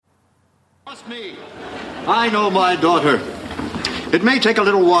Trust me. I know my daughter. It may take a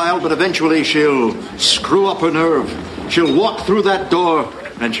little while, but eventually she'll screw up her nerve. She'll walk through that door,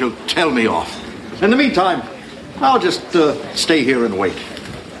 and she'll tell me off. In the meantime, I'll just stay here and wait.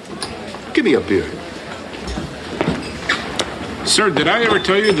 Give me a beer. Sir, did I ever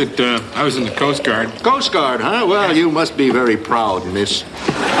tell you that I was in the Coast Guard? Coast Guard, huh? Well, you must be very proud, miss.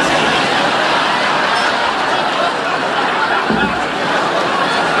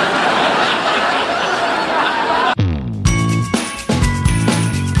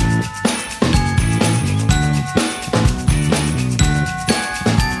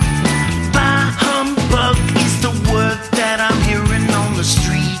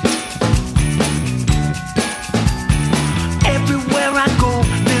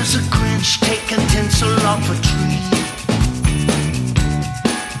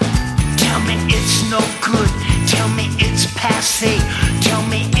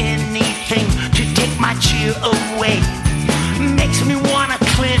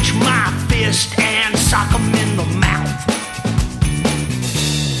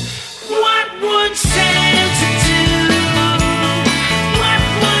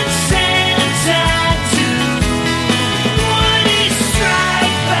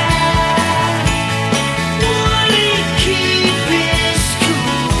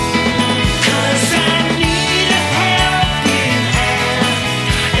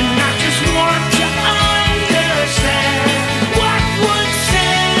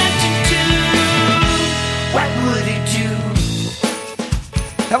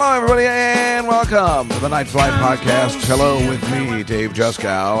 The Night Flight Podcast. Hello with me, Dave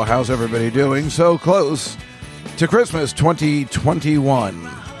Juskow. How's everybody doing? So close to Christmas 2021.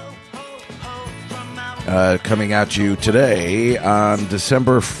 Coming at you today on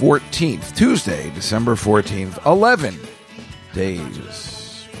December 14th, Tuesday, December 14th, 11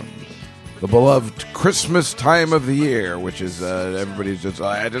 days from the beloved Christmas time of the year, which is everybody's just,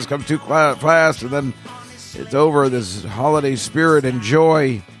 it just comes too fast, and then it's over, this holiday spirit and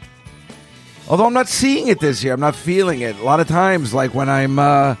joy. Although I'm not seeing it this year, I'm not feeling it. A lot of times, like when I'm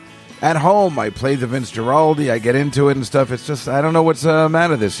at home, I play the Vince Guaraldi, I get into it and stuff. It's just, I don't know what's the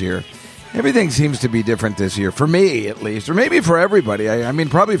matter this year. Everything seems to be different this year, for me at least, or maybe for everybody. I mean,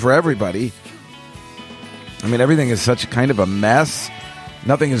 probably for everybody. I mean, everything is such kind of a mess.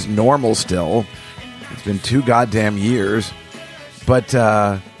 Nothing is normal still. It's been 2 goddamn years. But,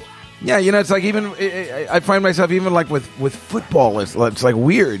 yeah, you know, it's like even, I find myself even like with football, it's like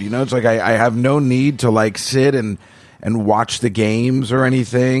weird, you know, it's like I have no need to like sit and watch the games or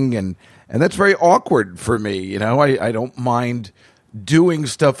anything. And that's very awkward for me. You know, I don't mind doing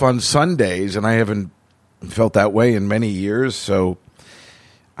stuff on Sundays, and I haven't felt that way in many years. So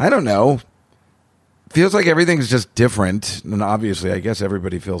I don't know. Feels like everything's just different. And obviously, I guess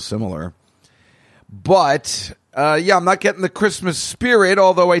everybody feels similar. But yeah, I'm not getting the Christmas spirit,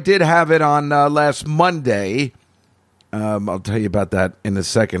 although I did have it on last Monday. I'll tell you about that in a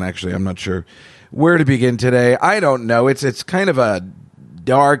second, actually. I'm not sure where to begin today. I don't know. It's kind of a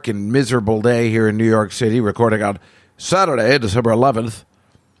dark and miserable day here in New York City, recording on Saturday, December 11th.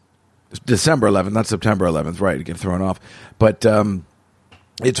 December 11th, not September 11th, right, you get thrown off. But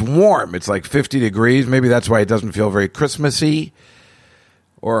it's warm. It's like 50 degrees. Maybe that's why it doesn't feel very Christmassy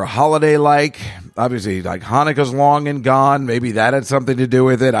or holiday-like. Obviously, like Hanukkah's long and gone. Maybe that had something to do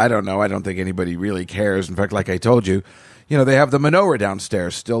with it. I don't know. I don't think anybody really cares. In fact, like I told you, you know, they have the menorah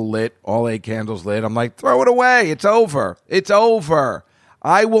downstairs still lit, all 8 candles lit. I'm like, throw it away. It's over. It's over.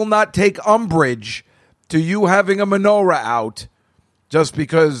 I will not take umbrage to you having a menorah out just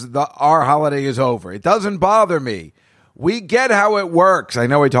because our holiday is over. It doesn't bother me. We get how it works. I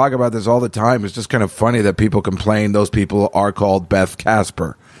know we talk about this all the time. It's just kind of funny that people complain. Those people are called Beth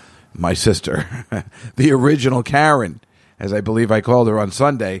Casper, my sister, the original Karen, as I believe I called her on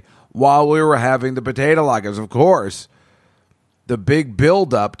Sunday, while we were having the potato latkes. Of course, the big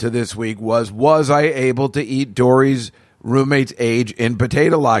build-up to this week was I able to eat Dory's roommate's age in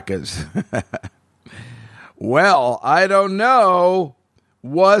potato latkes? Well, I don't know.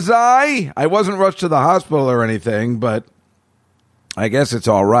 Was I? I wasn't rushed to the hospital or anything, but I guess it's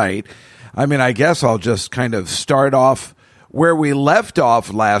all right. I mean, I guess I'll just kind of start off where we left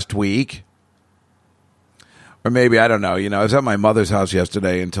off last week. Or maybe, I don't know. You know, I was at my mother's house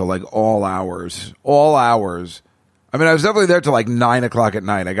yesterday until like all hours. All hours. I mean, I was definitely there till like 9 o'clock at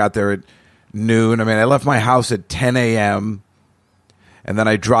night. I got there at noon. I mean, I left my house at 10 a.m. And then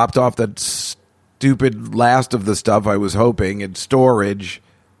I dropped off that stupid last of the stuff I was hoping in storage.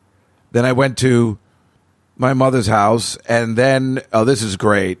 Then I went to my mother's house, and then, oh, this is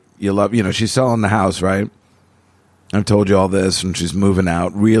great. You know, she's selling the house, right? I've told you all this, and she's moving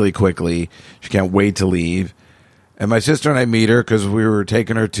out really quickly. She can't wait to leave. And my sister and I meet her because we were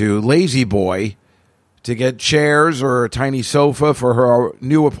taking her to Lazy Boy to get chairs or a tiny sofa for her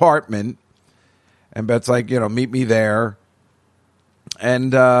new apartment. And Beth's like, meet me there.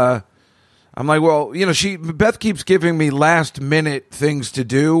 And I'm like, well, Beth keeps giving me last minute things to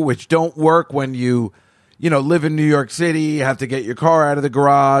do, which don't work when you live in New York City, have to get your car out of the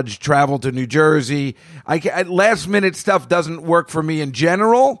garage, travel to New Jersey. Last minute stuff doesn't work for me in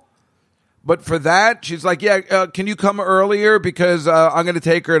general. But for that, she's like, can you come earlier? Because I'm going to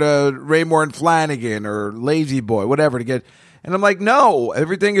take her to Raymore and Flanagan or Lazy Boy, whatever to get. And I'm like, no,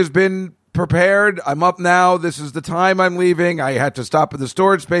 everything has been prepared. I'm up now. This is the time I'm leaving. I had to stop at the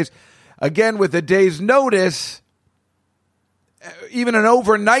storage space. Again, with a day's notice, even an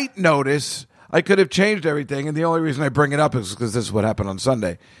overnight notice, I could have changed everything, and the only reason I bring it up is because this is what happened on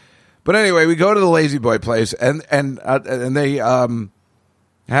Sunday. But anyway, we go to the Lazy Boy place, and they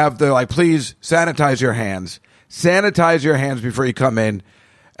they're like, please sanitize your hands. Sanitize your hands before you come in.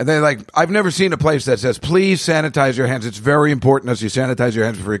 And they're like, I've never seen a place that says, please sanitize your hands. It's very important as you sanitize your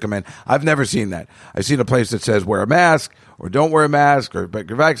hands before you come in. I've never seen that. I've seen a place that says, wear a mask, or don't wear a mask, or get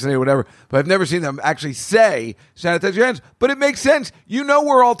vaccinated, or whatever. But I've never seen them actually say, sanitize your hands. But it makes sense.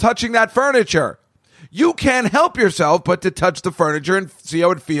 We're all touching that furniture. You can't help yourself but to touch the furniture and see how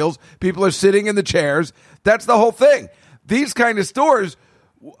it feels. People are sitting in the chairs. That's the whole thing. These kind of stores,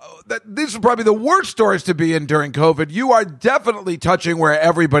 these are probably the worst stores to be in during COVID. You are definitely touching where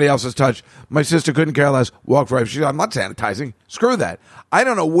everybody else has touched. My sister couldn't care less. Walked right. She's like, I'm not sanitizing. Screw that. I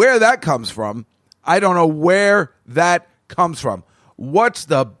don't know where that comes from. What's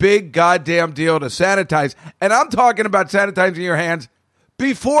the big goddamn deal to sanitize? And I'm talking about sanitizing your hands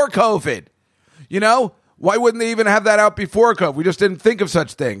before COVID. Why wouldn't they even have that out before COVID? We just didn't think of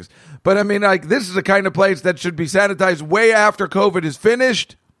such things. But I mean, this is the kind of place that should be sanitized way after COVID is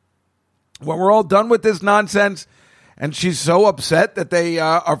finished, when we're all done with this nonsense. And she's so upset that they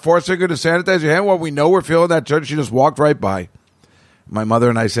are forcing her to sanitize your hand while we know we're feeling that turn. She just walked right by. My mother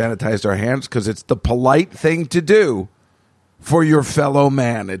and I sanitized our hands because it's the polite thing to do for your fellow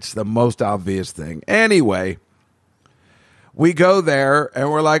man. It's the most obvious thing. Anyway, we go there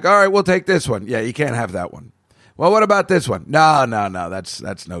and we're like, all right, we'll take this one. Yeah, you can't have that one. Well, what about this one? No,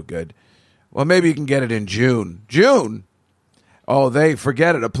 that's no good. Well, maybe you can get it in June. June? Oh, they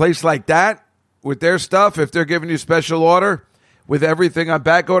forget it. A place like that with their stuff, if they're giving you special order with everything on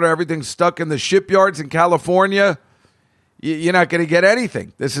back order, everything stuck in the shipyards in California, you're not going to get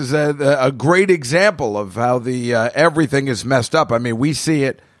anything. This is a great example of how the everything is messed up. I mean, we see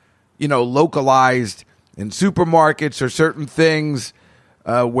it, localized in supermarkets or certain things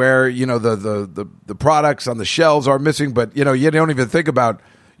where, the products on the shelves are missing. But, you don't even think about,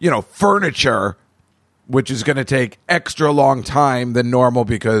 furniture, which is going to take extra long time than normal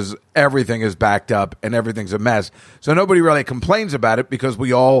because everything is backed up and everything's a mess. So nobody really complains about it because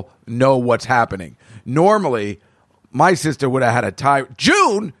we all know what's happening. Normally, my sister would have had a tie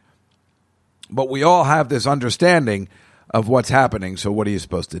June, but we all have this understanding of what's happening. So what are you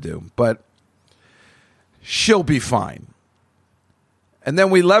supposed to do? But she'll be fine. And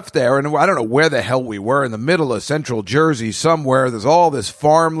then we left there, and I don't know where the hell we were, in the middle of central Jersey somewhere. There's all this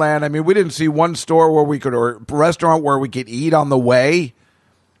farmland. I mean, we didn't see one store where we could, or a restaurant where we could eat on the way.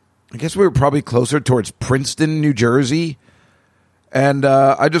 I guess we were probably closer towards Princeton, New Jersey. And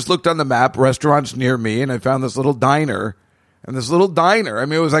I just looked on the map, restaurants near me, and I found this little diner. And this little diner, I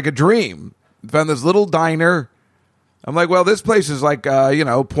mean, it was like a dream. I found this little diner. I'm like, well, this place is like,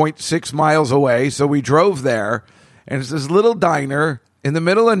 0.6 miles away. So we drove there, and it's this little diner in the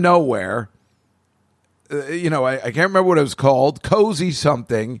middle of nowhere. I can't remember what it was called. Cozy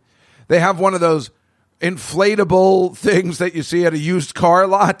something. They have one of those inflatable things that you see at a used car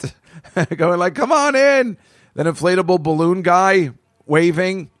lot. Going like, come on in. That inflatable balloon guy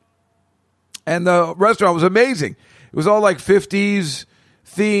waving. And the restaurant was amazing. It was all like 50s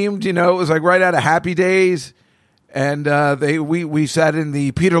themed, it was like right out of Happy Days. And we sat in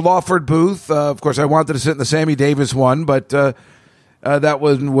the Peter Lawford booth. Of course, I wanted to sit in the Sammy Davis one, but that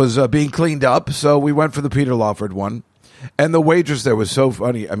one was being cleaned up. So we went for the Peter Lawford one. And the waitress there was so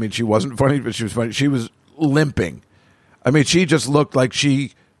funny. I mean, she wasn't funny, but she was funny. She was limping. I mean, she just looked like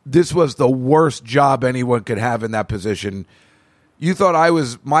this was the worst job anyone could have in that position. You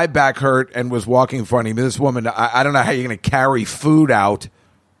thought my back hurt and was walking funny. This woman, I don't know how you're going to carry food out.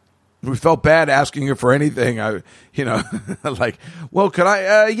 We felt bad asking her for anything. Like, well, could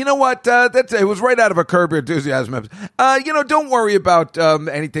I, you know what? It was right out of a Curb Your Enthusiasm episode. Don't worry about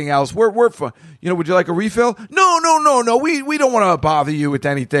anything else. We're fine. Would you like a refill? No. We don't want to bother you with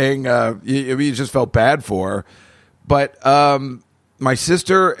anything. You just felt bad for her. But my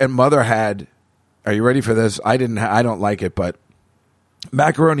sister and mother had, are you ready for this? I don't like it, but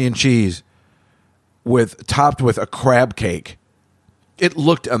macaroni and cheese topped with a crab cake. It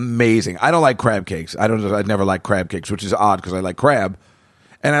looked amazing. I don't like crab cakes. I'd never like crab cakes, which is odd because I like crab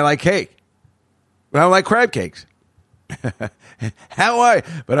and I like cake. But I don't like crab cakes. But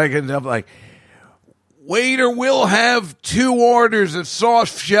I can like, waiter will have 2 orders of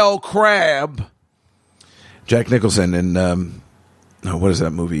soft shell crab. Jack Nicholson in what is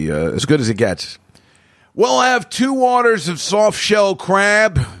that movie? As Good as It Gets. We'll have 2 orders of soft shell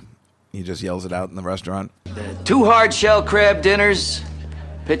crab. He just yells it out in the restaurant. 2 hard shell crab dinners,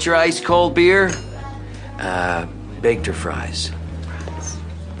 pitcher ice cold beer, baked or fries.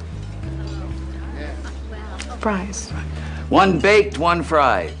 Fries. 1 baked, 1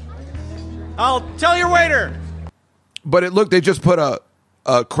 fried. I'll tell your waiter. But they just put a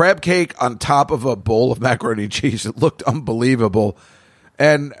crab cake on top of a bowl of macaroni and cheese. It looked unbelievable.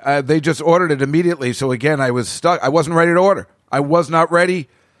 And they just ordered it immediately. So again, I was stuck. I wasn't ready to order. I was not ready.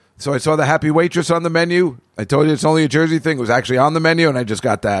 So I saw the happy waitress on the menu. I told you it's only a Jersey thing. It was actually on the menu, and I just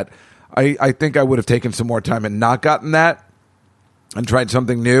got that. I think I would have taken some more time and not gotten that and tried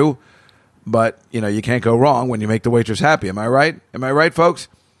something new. But, you can't go wrong when you make the waitress happy. Am I right? Am I right, folks?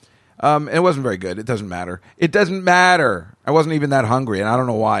 It wasn't very good. It doesn't matter. It doesn't matter. I wasn't even that hungry, and I don't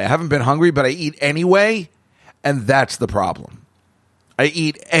know why. I haven't been hungry, but I eat anyway, and that's the problem. I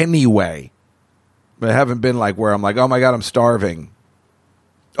eat anyway. But I haven't been like where I'm like, oh, my God, I'm starving.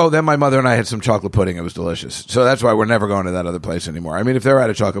 Oh, then my mother and I had some chocolate pudding. It was delicious. So that's why we're never going to that other place anymore. I mean, if they're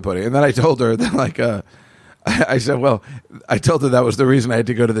out of chocolate pudding. And then I told her that, like, I said, well, I told her that was the reason I had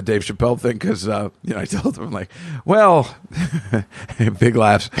to go to the Dave Chappelle thing because, I told her, I'm like, well, big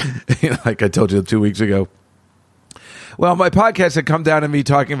laughs, like I told you 2 weeks ago. Well, my podcast had come down to me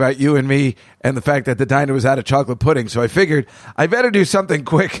talking about you and me and the fact that the diner was out of chocolate pudding. So I figured I better do something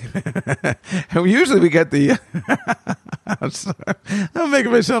quick. And usually we get the, I'm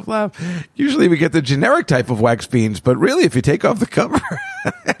making myself laugh. Usually we get the generic type of wax beans, but really if you take off the cover,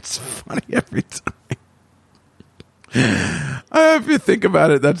 it's funny every time. If you think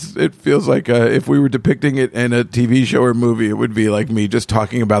about it, it feels like if we were depicting it in a TV show or movie, it would be like me just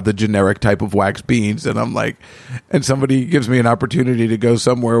talking about the generic type of wax beans. And I'm like, and somebody gives me an opportunity to go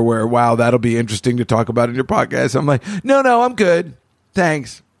somewhere where, wow, that'll be interesting to talk about in your podcast. I'm like, no, I'm good.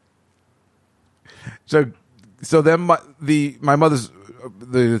 Thanks. So then my mother's,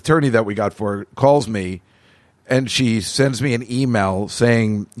 the attorney that we got for calls me and she sends me an email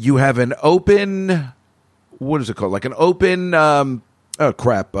saying, you have an open, what is it called? Like an open, not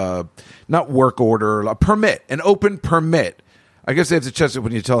work order, a permit, an open permit. I guess they have to check it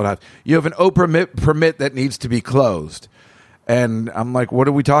when you tell it out. You have an open permit that needs to be closed. And I'm like, what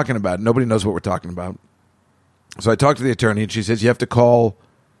are we talking about? Nobody knows what we're talking about. So I talked to the attorney and she says, you have to call,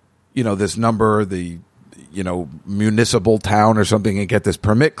 this number, the, municipal town or something and get this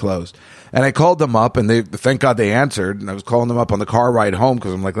permit closed. And I called them up and thank God they answered. And I was calling them up on the car ride home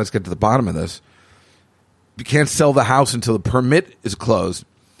because I'm like, let's get to the bottom of this. You can't sell the house until the permit is closed.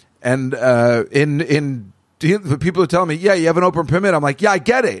 And people are telling me, yeah, you have an open permit. I'm like, yeah, I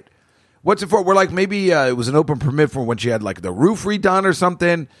get it. What's it for? We're like, maybe it was an open permit for when she had like the roof redone or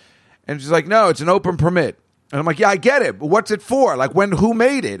something. And she's like, no, it's an open permit. And I'm like, yeah, I get it. But what's it for? Like who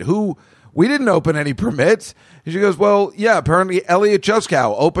made it? We didn't open any permits. And she goes, well, yeah, apparently Elliot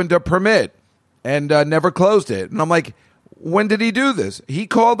Juskow opened a permit and never closed it. And I'm like, when did he do this? He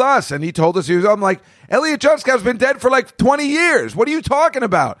called us and he told us I'm like, Elliot Juskow's been dead for like 20 years. What are you talking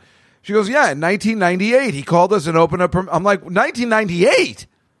about? She goes, yeah, in 1998, he called us and opened up. I'm like, 1998?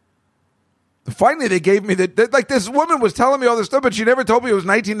 Finally, they gave me like this woman was telling me all this stuff, but she never told me it was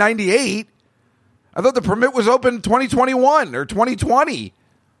 1998. I thought the permit was open 2021 or 2020.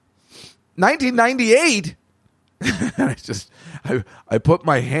 1998? I put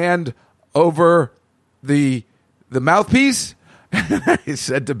my hand over the mouthpiece. I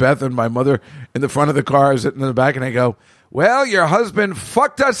said to Beth and my mother in the front of the car, I was sitting in the back, and I go, well, your husband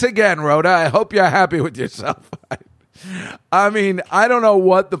fucked us again, Rhoda. I hope you're happy with yourself. I mean, I don't know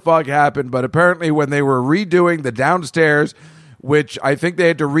what the fuck happened, but apparently when they were redoing the downstairs, which I think they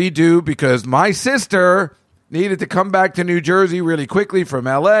had to redo because my sister needed to come back to New Jersey really quickly from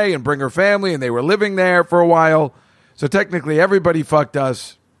L.A. and bring her family, and they were living there for a while. So technically everybody fucked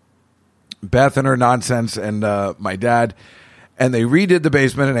us. Beth and her nonsense and my dad, and they redid the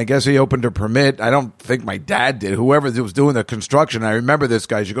basement, and I guess he opened a permit. I don't think my dad did. Whoever was doing the construction, I remember this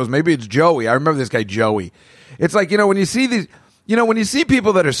guy. She goes, maybe it's Joey. I remember this guy, Joey. It's like, when you see these, when you see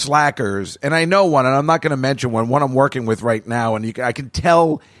people that are slackers, and I know one, and I'm not going to mention one I'm working with right now, and I can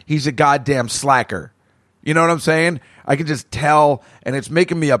tell he's a goddamn slacker. You know what I'm saying? I can just tell, and it's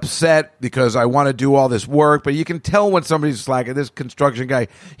making me upset because I want to do all this work, but you can tell when somebody's slacking. This construction guy,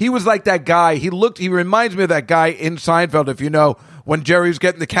 he was like that guy. He reminds me of that guy in Seinfeld, if you know, when Jerry's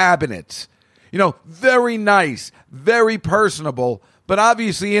getting the cabinets. You know, very nice, very personable, but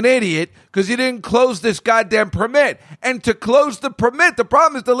obviously an idiot because you didn't close this goddamn permit. And to close the permit, the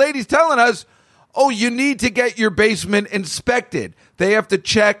problem is the lady's telling us, oh, you need to get your basement inspected. They have to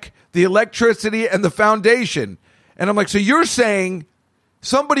check the electricity and the foundation. And I'm like, so you're saying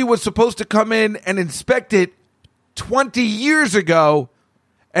somebody was supposed to come in and inspect it 20 years ago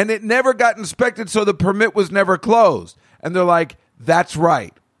and it never got inspected, so the permit was never closed. And they're like, that's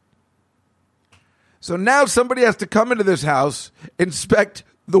right. So now somebody has to come into this house, inspect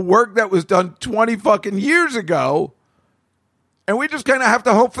the work that was done 20 fucking years ago, and we just kind of have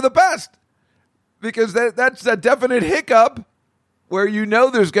to hope for the best. Because that's a definite hiccup where you know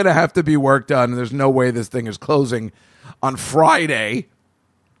there's going to have to be work done, and there's no way this thing is closing on Friday.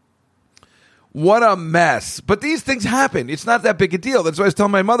 What a mess. But these things happen. It's not that big a deal. That's why I was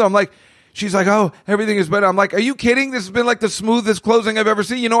telling my mother, I'm like, she's like, oh, everything is better. I'm like, are you kidding? This has been like the smoothest closing I've ever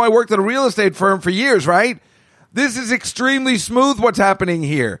seen. You know, I worked at a real estate firm for years, right? This is extremely smooth what's happening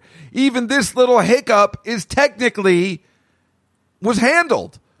here. Even this little hiccup is technically was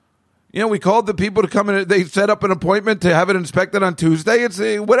handled. You know, we called the people to come in. They set up an appointment to have it inspected on Tuesday. It's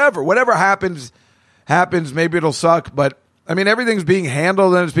whatever happens. Maybe it'll suck, but I mean, everything's being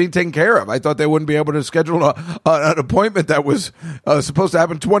handled and it's being taken care of. I thought they wouldn't be able to schedule an appointment that was supposed to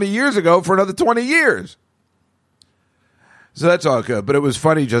happen 20 years ago for another 20 years. So that's all good. But it was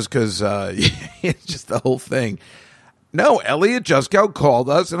funny just because it's just the whole thing. No, Elliot Juskow called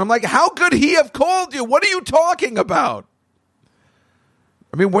us, and I'm like, how could he have called you? What are you talking about?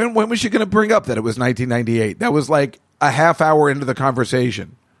 I mean, when was she going to bring up that it was 1998? That was like a half hour into the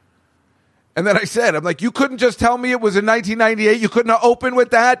conversation. And then I said, I'm like, you couldn't just tell me it was in 1998? You couldn't open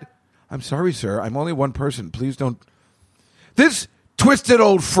with that? I'm sorry, sir. I'm only one person. Please don't. This twisted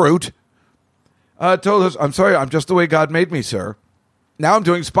old fruit told us, I'm sorry, I'm just the way God made me, sir. Now I'm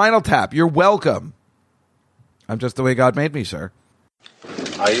doing Spinal Tap. You're welcome. I'm just the way God made me, sir.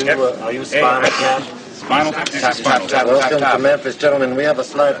 Are you Spinal Tap? Spinal Tap. Welcome to Memphis, gentlemen. We have a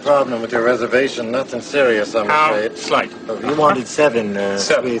slight problem with your reservation. Nothing serious, I'm afraid. Slight. You wanted seven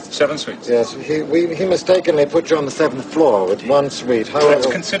suites. 7 suites. Yes, he mistakenly put you on the 7th floor with one suite. Well,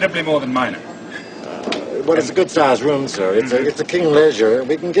 it's considerably more than minor. Well, it's a good-sized room, sir. It's a king leisure.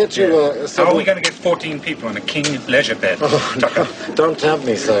 We can get you a... How are we going to get 14 people in a king leisure bed? Oh, no, don't tempt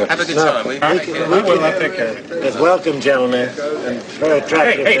me, sir. Have a good time, will you? I'll take care of it. Yes, welcome, gentlemen. And very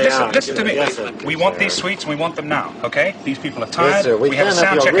attractive Hey, they are. listen to me. Yes, sir. We want these suites, and we want them now, okay? These people are tired. Yes, sir. We have can a sound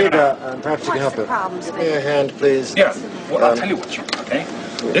help check you. in an hour. Perhaps you can help it. Give me a hand, please. Yeah, well, I'll tell you what's wrong, okay?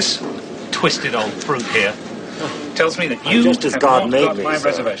 This twisted old fruit here tells me that you Just as have God not made got me, my sir.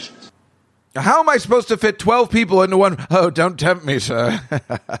 reservations. How am I supposed to fit 12 people into one? Oh, don't tempt me, sir.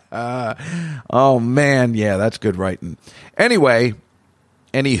 Oh, man. Yeah, that's good writing. Anyway,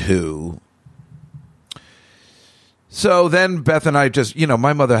 anywho. So then Beth and I just,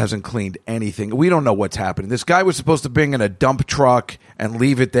 my mother hasn't cleaned anything. We don't know what's happening. This guy was supposed to bring in a dump truck and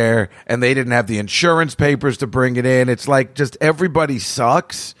leave it there, and they didn't have the insurance papers to bring it in. It's like just everybody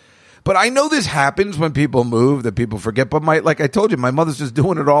sucks. But I know this happens when people move, that people forget. But like I told you, my mother's just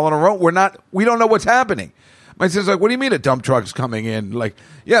doing it all on her own. We don't know what's happening. My sister's like, what do you mean a dump truck's coming in? Like,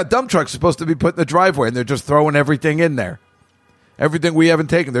 yeah, a dump truck's supposed to be put in the driveway, and they're just throwing everything in there. Everything we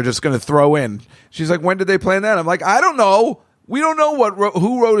haven't taken, they're just going to throw in. She's like, when did they plan that? I'm like, I don't know. We don't know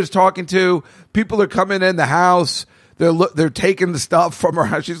who Rhoda is talking to. People are coming in the house. They're taking the stuff from her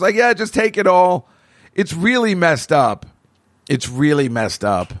house. She's like, yeah, just take it all. It's really messed up. It's really messed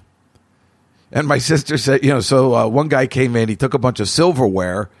up. And my sister said, so one guy came in, he took a bunch of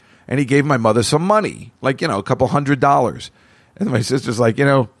silverware, and he gave my mother some money, like, a couple $100. And my sister's like,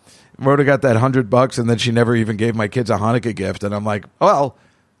 Rhoda got that $100, and then she never even gave my kids a Hanukkah gift. And I'm like, well,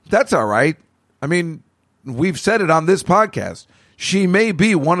 that's all right. I mean, we've said it on this podcast. She may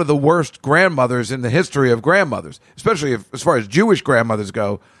be one of the worst grandmothers in the history of grandmothers, especially as far as Jewish grandmothers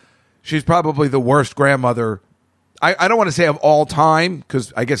go. She's probably the worst grandmother. I don't want to say of all time,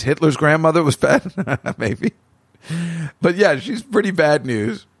 because I guess Hitler's grandmother was bad, maybe. But yeah, she's pretty bad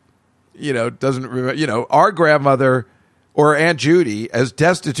news. Doesn't remember, our grandmother or Aunt Judy, as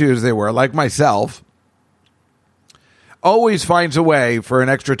destitute as they were, like myself, always finds a way for an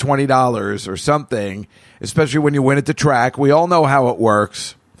extra $20 or something, especially when you win at the track. We all know how it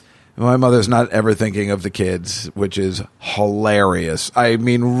works. My mother's not ever thinking of the kids, which is hilarious. I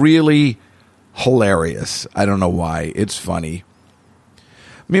mean, really hilarious. I don't know why. It's funny.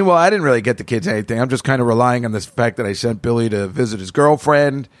 Meanwhile, I didn't really get the kids anything. I'm just kind of relying on this fact that I sent Billy to visit his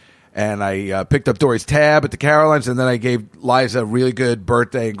girlfriend, and I picked up Dory's tab at the Carolines, and then I gave Liza a really good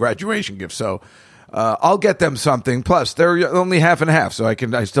birthday and graduation gift. So I'll get them something. Plus, they're only half and half, so I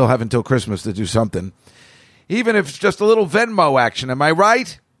still have until Christmas to do something. Even if it's just a little Venmo action. Am I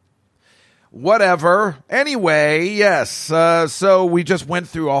right? Whatever. Anyway, yes. So we just went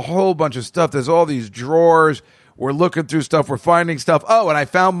through a whole bunch of stuff. There's all these drawers. We're looking through stuff. We're finding stuff. Oh, and I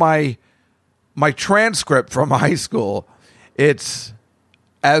found my transcript from high school. It's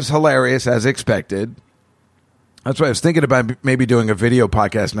as hilarious as expected. That's why I was thinking about maybe doing a video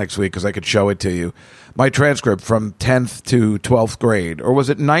podcast next week because I could show it to you. My transcript from 10th to 12th grade. Or was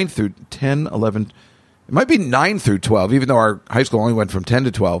it 9th through 10, 11? It might be 9 through 12, even though our high school only went from 10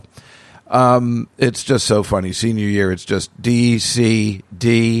 to 12. It's just so funny. Senior year, it's just D, C,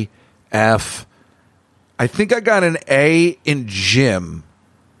 D, F. I think I got an A in gym,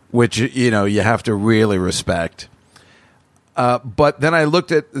 which, you have to really respect. But then I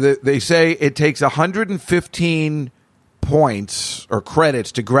looked at, they say it takes 115 points or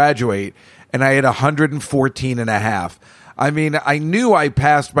credits to graduate, and I had 114 and a half. I mean, I knew I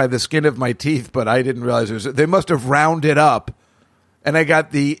passed by the skin of my teeth, but I didn't realize they must have rounded up, and I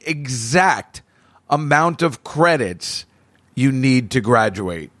got the exact amount of credits you need to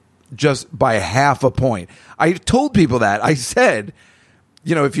graduate. Just by half a point. I told people that. I said,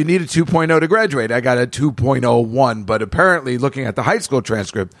 if you need a 2.0 to graduate, I got a 2.01. But apparently, looking at the high school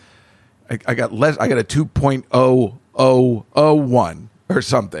transcript, I got less. I got a 2.0001 or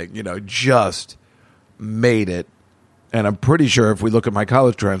something. Just made it. And I'm pretty sure if we look at my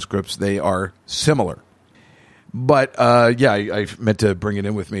college transcripts, they are similar. But, I meant to bring it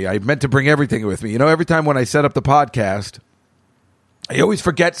in with me. I meant to bring everything with me. Every time when I set up the podcast, I always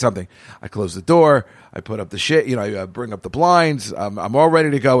forget something. I close the door. I put up the shit. I bring up the blinds. I'm all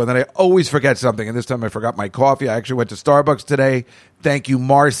ready to go. And then I always forget something. And this time I forgot my coffee. I actually went to Starbucks today. Thank you,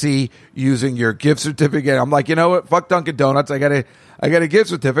 Marcy, using your gift certificate. I'm like, you know what? Fuck Dunkin' Donuts. I got a gift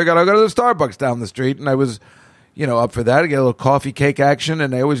certificate. I'll go to the Starbucks down the street. And I was, up for that. I get a little coffee cake action.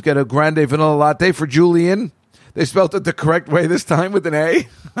 And I always get a grande vanilla latte for Julian. They spelled it the correct way this time with an A,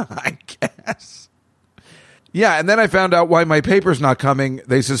 I guess. Yeah, and then I found out why my paper's not coming.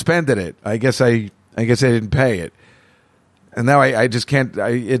 They suspended it. I guess I didn't pay it, and now I just can't.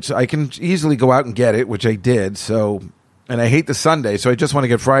 I can easily go out and get it, which I did. So, and I hate the Sunday, so I just want to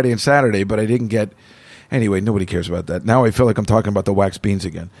get Friday and Saturday, but I didn't get. Anyway, nobody cares about that. Now I feel like I'm talking about the wax beans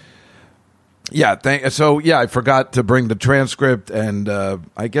again. Yeah, I forgot to bring the transcript, and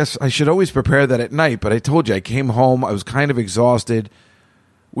I guess I should always prepare that at night. But I told you, I came home, I was kind of exhausted.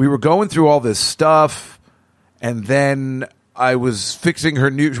 We were going through all this stuff. And then I was fixing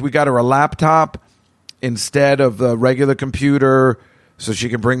we got her a laptop instead of the regular computer so she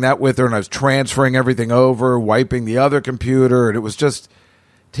can bring that with her. And I was transferring everything over, wiping the other computer. And it was just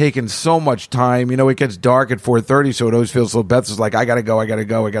taking so much time. It gets dark at 4:30, so it always feels so. Beth was like, I got to go.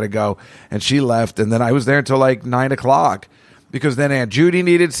 And she left. And then I was there until like 9 o'clock because then Aunt Judy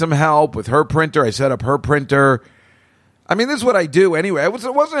needed some help with her printer. I set up her printer. I mean, this is what I do anyway. It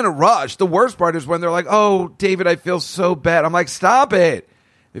wasn't in a rush. The worst part is when they're like, oh, David, I feel so bad. I'm like, stop it.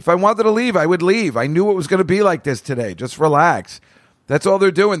 If I wanted to leave, I would leave. I knew it was going to be like this today. Just relax. That's all they're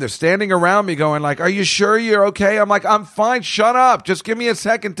doing. They're standing around me going like, are you sure you're okay? I'm like, I'm fine. Shut up. Just give me a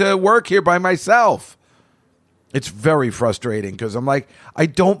second to work here by myself. It's very frustrating because I'm like, I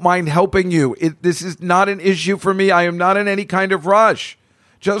don't mind helping you. This is not an issue for me. I am not in any kind of rush.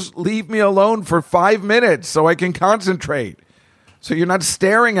 Just leave me alone for 5 minutes so I can concentrate. So you're not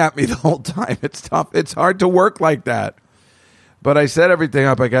staring at me the whole time. It's tough. It's hard to work like that. But I set everything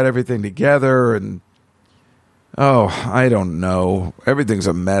up. I got everything together. And, I don't know. Everything's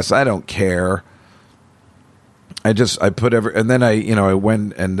a mess. I don't care. I put and then I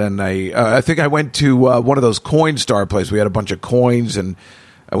went, and then I think I went to one of those Coinstar places. We had a bunch of coins, and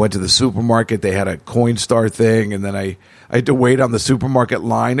I went to the supermarket. They had a Coinstar thing, and then I had to wait on the supermarket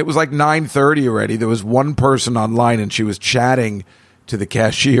line. It was like 9:30 already. There was one person online, and she was chatting to the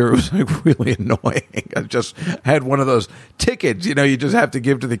cashier. It was like really annoying. I just had one of those tickets, you just have to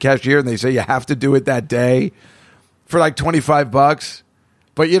give to the cashier, and they say you have to do it that day for like $25.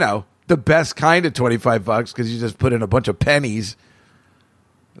 But, the best kind of $25 because you just put in a bunch of pennies.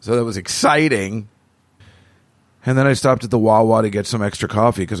 So that was exciting. And then I stopped at the Wawa to get some extra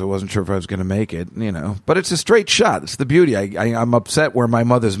coffee because I wasn't sure if I was going to make it, But it's a straight shot. It's the beauty. I'm upset where my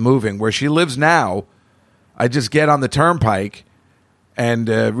mother's moving. Where she lives now, I just get on the turnpike, and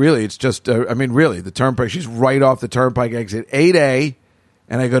really, it's just, really, the turnpike, she's right off the turnpike exit 8A,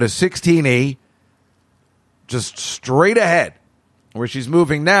 and I go to 16E, just straight ahead. Where she's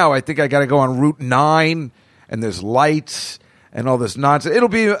moving now, I think I got to go on Route 9, and there's lights and all this nonsense. It'll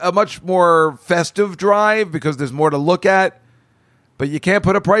be a much more festive drive because there's more to look at, but you can't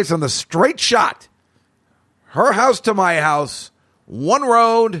put a price on the straight shot. Her house to my house, one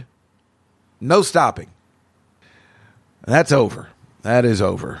road, no stopping. That's over. That is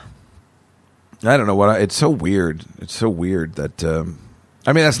over. I don't know what it's so weird. It's so weird that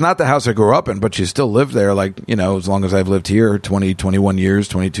I mean, that's not the house I grew up in, but she still lived there, like, you know, as long as I've lived here, 20, 21 years,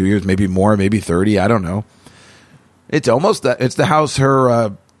 22 years, maybe more, maybe 30, I don't know. It's almost it's the house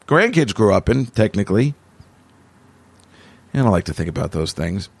her grandkids grew up in, technically. I don't like to think about those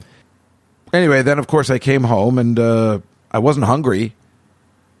things. Anyway, then, of course, I came home, and I wasn't hungry.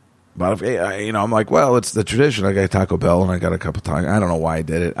 But, you know, I'm like, well, it's the tradition. I got Taco Bell, and I got a couple times. I don't know why I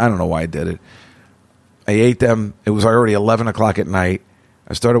did it. I ate them. It was already 11 o'clock at night.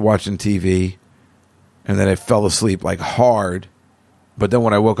 I started watching TV, and then I fell asleep, like, hard. But then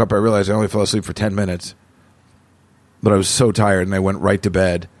when I woke up, I realized I only fell asleep for 10 minutes. But I was so tired, and I went right to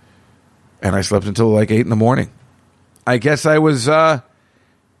bed. And I slept until, like, 8 in the morning. I guess I was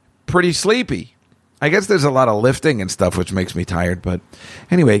pretty sleepy. I guess there's a lot of lifting and stuff, which makes me tired. But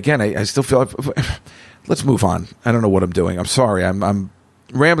anyway, again, I still feel like... Let's move on. I don't know what I'm doing. I'm sorry. I'm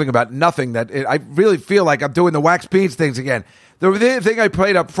rambling about nothing. I really feel like I'm doing the Wax Beans things again. The thing I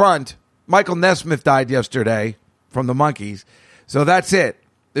played up front, Michael Nesmith died yesterday from the Monkees. So that's it.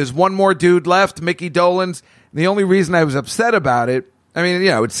 There's one more dude left, Mickey Dolenz. The only reason I was upset about it, I mean, you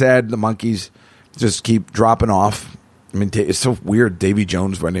know, it's sad the Monkees just keep dropping off. I mean, it's so weird. Davy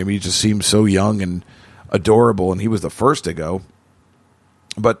Jones, by name, he just seems so young and adorable, and he was the first to go.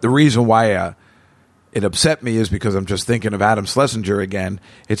 But the reason why it upset me is because I'm just thinking of Adam Schlesinger again.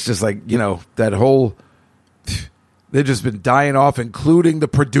 It's just like, you know, that whole... They've just been dying off, including the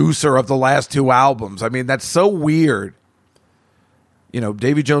producer of the last two albums. I mean, that's so weird. You know,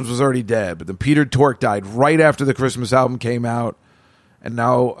 Davy Jones was already dead, but then Peter Tork died right after the Christmas album came out. And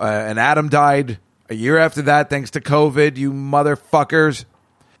now, and Adam died a year after that, thanks to COVID, you motherfuckers.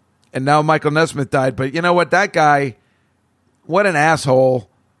 And now Michael Nesmith died. But you know what? That guy, what an asshole.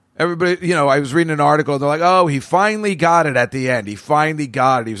 Everybody, you know, I was reading an article, and they're like, oh, he finally got it at the end. He finally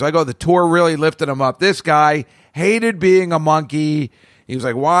got it. He was like, oh, the tour really lifted him up. This guy hated being a monkey. He was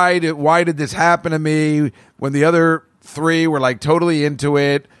like, why did this happen to me when the other three were like totally into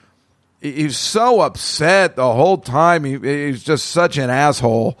it? He's so upset the whole time. He's just such an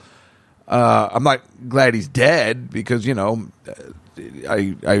asshole. I'm not glad he's dead because, you know,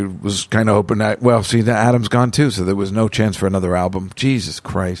 I was kind of hoping that, well, see, Adam's gone too, so there was no chance for another album. Jesus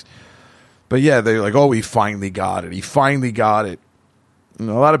Christ. But yeah, they're like, oh, he finally got it. He finally got it. You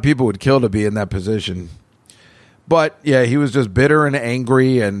know, a lot of people would kill to be in that position. But yeah, he was just bitter and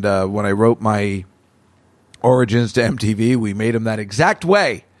angry. And when I wrote my origins to MTV, we made him that exact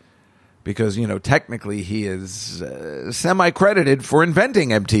way. Because, you know, technically he is semi-credited for inventing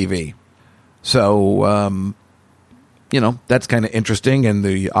MTV. So, you know, that's kind of interesting. And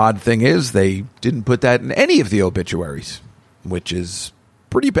the odd thing is they didn't put that in any of the obituaries, which is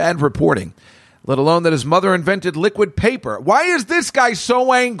pretty bad reporting, let alone that his mother invented liquid paper. Why is this guy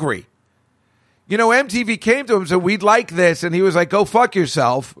so angry? You know, MTV came to him and said, we'd like this. And he was like, go fuck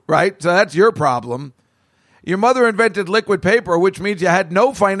yourself, right? So that's your problem. Your mother invented liquid paper, which means you had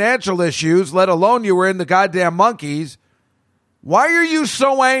no financial issues, let alone you were in the goddamn Monkees. Why are you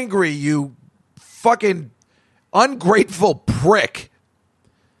so angry, you fucking ungrateful prick?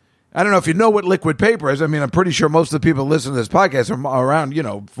 I don't know if you know what liquid paper is. I mean, I'm pretty sure most of the people listening to this podcast are around, you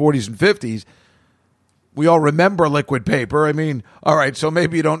know, 40s and 50s. We all remember liquid paper. I mean, all right, so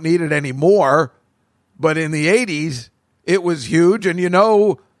maybe you don't need it anymore. But in the 80s, it was huge. And, you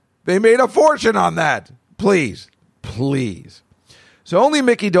know, they made a fortune on that. Please. So only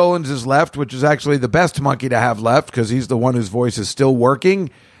Mickey Dolenz is left, which is actually the best monkey to have left because he's the one whose voice is still working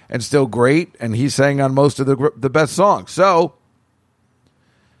and still great. And he sang on most of the best songs. So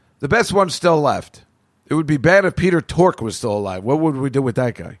the best one's still left. It would be bad if Peter Tork was still alive. What would we do with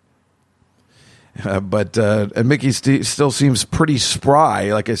that guy? But Mickey still seems pretty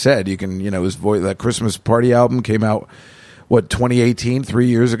spry. Like I said, you can, you know, his voice, that Christmas Party album came out, 2018, 3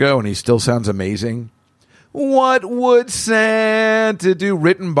 years ago, and he still sounds amazing. What would Santa do?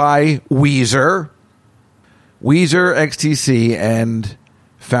 Written by Weezer, XTC, and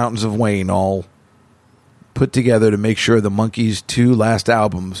Fountains of Wayne, all put together to make sure the Monkees' two last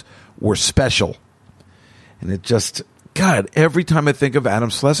albums were special. And it just... God, every time I think of Adam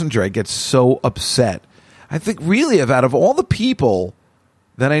Schlesinger, I get so upset. I think really out of all the people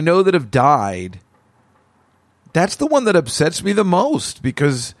that I know that have died, that's the one that upsets me the most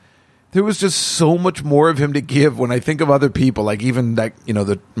because There was just so much more of him to give. When I think of other people, like even that,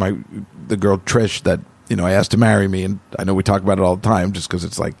 the girl Trish that, I asked to marry me, and I know we talk about it all the time just because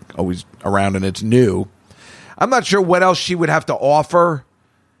it's like always around and it's new. I'm not sure what else she would have to offer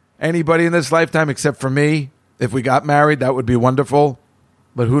anybody in this lifetime except for me. If we got married, that would be wonderful.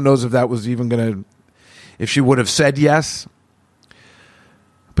 But who knows if that was even going to, if she would have said yes.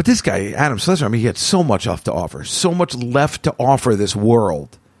 But this guy, Adam Schlesinger, he had so much left to offer, so much left to offer this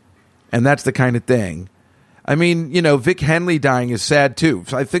world. And that's the kind of thing. I mean, Vic Henley dying is sad too.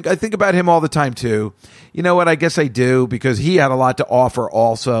 So I think about him all the time too. You know what? I guess I do, because he had a lot to offer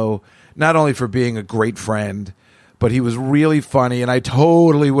also, not only for being a great friend, but he was really funny, and I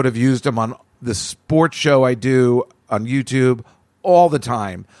totally would have used him on the sports show I do on YouTube all the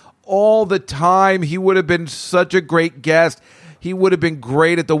time. All the time. He would have been such a great guest. He would have been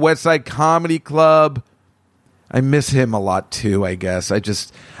great at the West Side Comedy Club. I miss him a lot too, I guess. I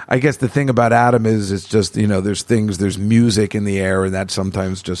guess the thing about Adam is it's just, there's music in the air, and that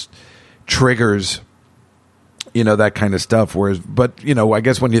sometimes just triggers, that kind of stuff. But I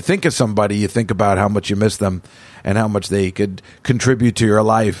guess when you think of somebody, you think about how much you miss them and how much they could contribute to your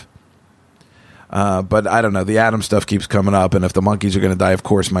life. But I don't know. The Adam stuff keeps coming up, and if the Monkees are going to die, of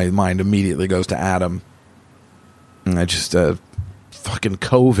course, my mind immediately goes to Adam. And I just, fucking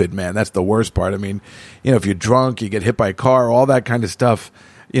COVID, man. That's the worst part. I mean, if you're drunk, you get hit by a car, all that kind of stuff,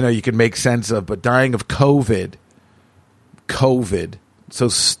 you can make sense of. But dying of COVID, so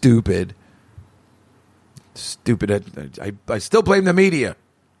stupid. I still blame the media.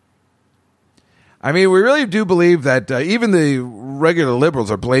 I mean, we really do believe that even the regular liberals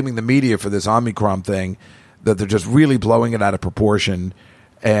are blaming the media for this Omicron thing, that they're just really blowing it out of proportion,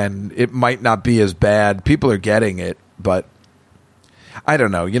 and it might not be as bad. People are getting it, but I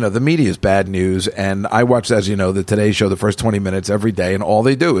don't know. The media is bad news, and I watch, as the Today Show, the first 20 minutes every day, and all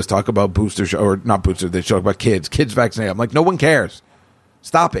they do is talk about booster, or not booster, they talk about kids vaccinated. I'm like, no one cares.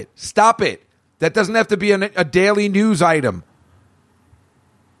 Stop it. That doesn't have to be a daily news item.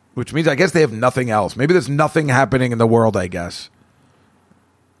 Which means I guess they have nothing else. Maybe there's nothing happening in the world, I guess.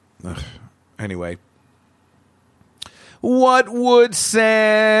 Ugh. Anyway. What would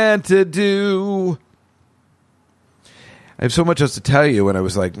Santa do? I have so much else to tell you, and I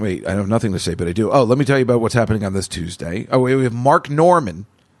was like, wait, I have nothing to say, but I do. Oh, let me tell you about what's happening on this Tuesday. Oh, we have Mark Norman.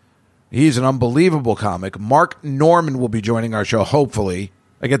 He's an unbelievable comic. Mark Norman will be joining our show, hopefully.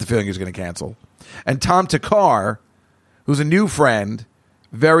 I get the feeling he's going to cancel. And Tom Takar, who's a new friend,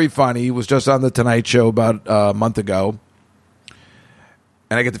 very funny. He was just on The Tonight Show about a month ago.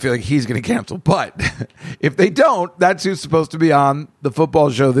 And I get the feeling he's going to cancel. But if they don't, that's who's supposed to be on the football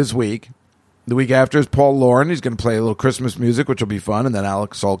show this week. The week after is Paul Lauren. He's going to play a little Christmas music, which will be fun. And then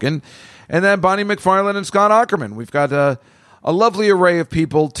Alex Sulkin. And then Bonnie McFarlane and Scott Ackerman. We've got a lovely array of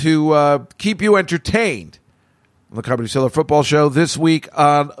people to keep you entertained. On the Comedy Cellar Football Show this week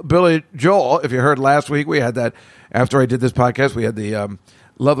on Billy Joel. If you heard last week, we had that after I did this podcast. We had the a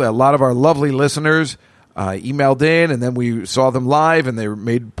lot of our lovely listeners emailed in, and then we saw them live, and they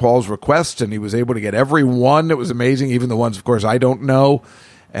made Paul's requests, and he was able to get every one. It was amazing, even the ones, of course, I don't know,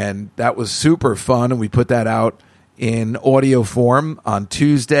 and that was super fun. And we put that out in audio form on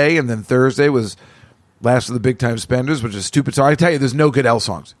Tuesday, and then Thursday was Last of the Big Time Spenders, which is stupid. So I tell you, there's no good L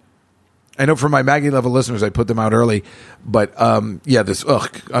songs. I know for my Maggie level listeners, I put them out early, but none of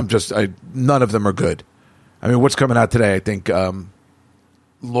them are good. I mean, what's coming out today? I think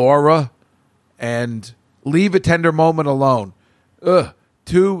Laura and Leave a Tender Moment Alone.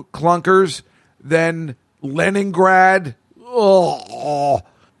 Two clunkers. Then Leningrad.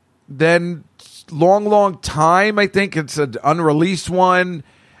 Then Long Time. I think it's an unreleased one.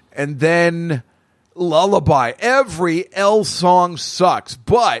 And then Lullaby. Every L song sucks,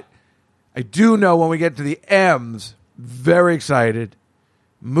 but I do know when we get to the M's, very excited.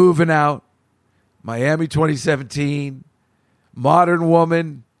 Moving Out, Miami 2017, Modern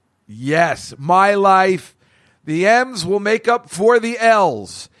Woman, yes, My Life. The M's will make up for the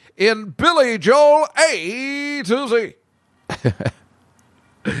L's in Billy Joel A to Z.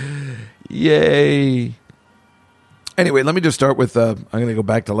 Yay. Anyway, let me just start with, I'm going to go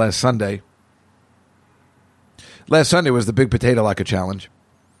back to last Sunday. Last Sunday was the Big Potato Locker Challenge.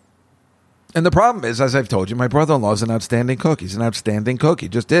 And the problem is, as I've told you, my brother-in-law is an outstanding cook. He's an outstanding cook. He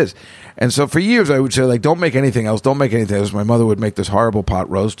just is. And so for years, I would say, like, don't make anything else. Don't make anything else. My mother would make this horrible pot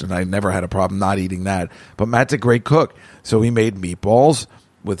roast, and I never had a problem not eating that. But Matt's a great cook. So he made meatballs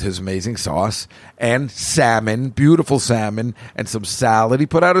with his amazing sauce and salmon, beautiful salmon, and some salad. He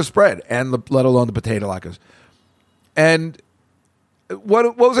put out a spread, and let alone the potato latkes. And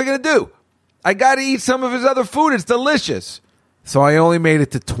what was I going to do? I got to eat some of his other food. It's delicious. So I only made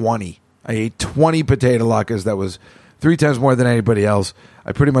it to 20. I ate 20 potato latkes. That was 3 times more than anybody else.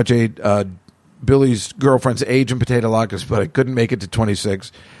 I pretty much ate Billy's girlfriend's age in potato latkes, but I couldn't make it to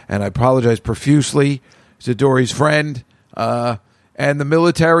 26. And I apologize profusely to Dory's friend and the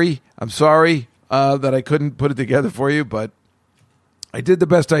military. I'm sorry that I couldn't put it together for you, but I did the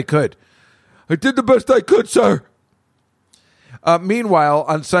best I could. I did the best I could, sir. Meanwhile,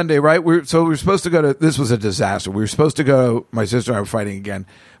 on Sunday, right, we were supposed to go to, this was a disaster. We were supposed to go, my sister and I were fighting again,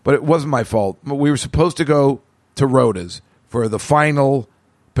 but it wasn't my fault. We were supposed to go to Rhoda's for the final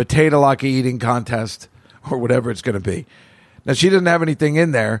potato latke eating contest or whatever it's going to be. Now, she doesn't have anything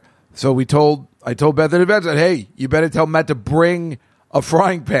in there, so I told Beth in advance, I said, hey, you better tell Matt to bring a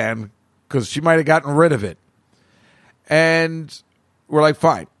frying pan because she might have gotten rid of it. And we're like,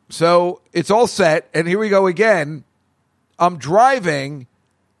 fine. So it's all set, and here we go again. I'm driving,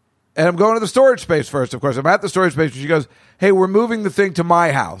 and I'm going to the storage space first, of course. I'm at the storage space, and she goes, hey, we're moving the thing to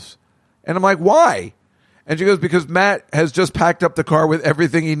my house. And I'm like, why? And she goes, because Matt has just packed up the car with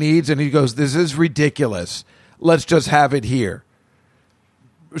everything he needs, and he goes, this is ridiculous. Let's just have it here.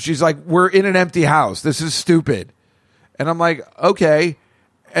 She's like, we're in an empty house. This is stupid. And I'm like, okay.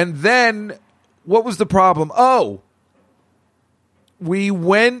 And then, what was the problem? Oh, we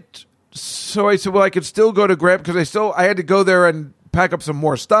went... So I said, well, I could still go to Graham because I had to go there and pack up some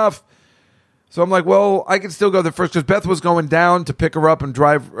more stuff. So I'm like, well, I could still go there first because Beth was going down to pick her up and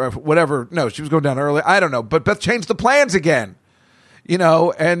drive whatever. No, she was going down early. I don't know. But Beth changed the plans again,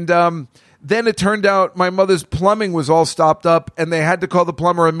 and then it turned out my mother's plumbing was all stopped up and they had to call the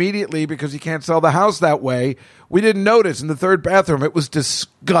plumber immediately because he can't sell the house that way. We didn't notice in the third bathroom. It was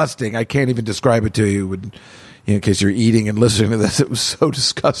disgusting. I can't even describe it to you. In case you're eating and listening to this, it was so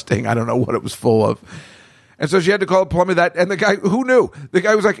disgusting. I don't know what it was full of. And so she had to call a plumber and the guy, who knew? The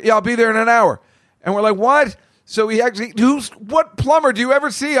guy was like, yeah, I'll be there in an hour. And we're like, what? So he actually, what plumber do you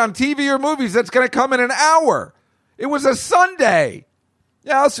ever see on TV or movies that's going to come in an hour? It was a Sunday.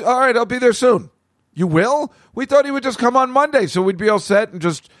 Yeah, all right, I'll be there soon. You will? We thought he would just come on Monday so we'd be all set and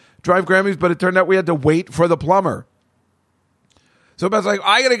just drive Grammys, but it turned out we had to wait for the plumber. So Beth's like,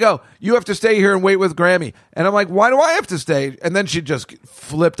 I got to go. You have to stay here and wait with Grammy. And I'm like, why do I have to stay? And then she just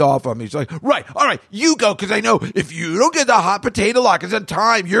flipped off on me. She's like, right, all right, you go, because I know if you don't get the hot potato latkes in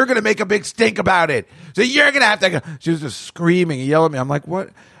time, you're going to make a big stink about it. So you're going to have to go. She was just screaming and yelling at me. I'm like,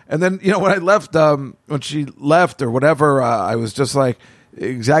 what? And then, when I left, when she left or whatever, I was just like,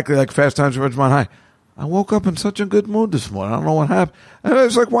 exactly like Fast Times at Ridgemont High. I woke up in such a good mood this morning. I don't know what happened. And I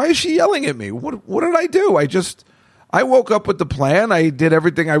was like, why is she yelling at me? What did I do? I woke up with the plan. I did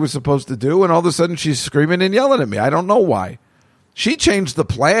everything I was supposed to do, and all of a sudden she's screaming and yelling at me. I don't know why. She changed the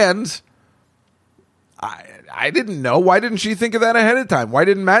plans. I didn't know. Why didn't she think of that ahead of time? Why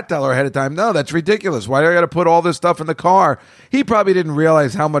didn't Matt tell her ahead of time? No, that's ridiculous. Why do I got to put all this stuff in the car? He probably didn't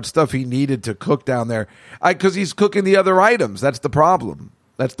realize how much stuff he needed to cook down there because he's cooking the other items. That's the problem.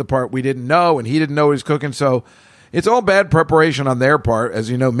 That's the part we didn't know, and he didn't know he was cooking. So it's all bad preparation on their part. As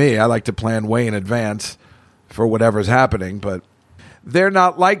you know me, I like to plan way in advance for whatever's happening, but they're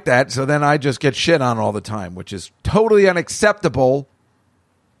not like that, so then I just get shit on all the time, which is totally unacceptable.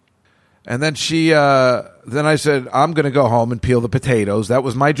 And then then I said, I'm going to go home and peel the potatoes. That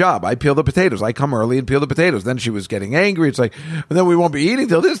was my job. I peel the potatoes. I come early and peel the potatoes. Then she was getting angry. It's like, and then we won't be eating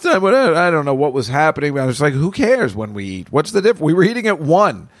till this time. I don't know what was happening. I was like, who cares when we eat? What's the difference? We were eating at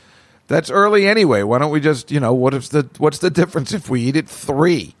 1. That's early anyway. Why don't we just, what's the difference if we eat at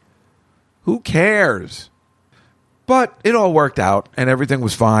 3? Who cares? But it all worked out, and everything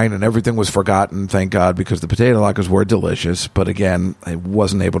was fine, and everything was forgotten, thank God, because the potato latkes were delicious. But again, I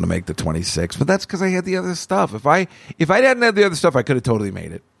wasn't able to make the 26. But that's because I had the other stuff. If I hadn't had the other stuff, I could have totally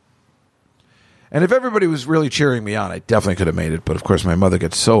made it. And if everybody was really cheering me on, I definitely could have made it. But of course, my mother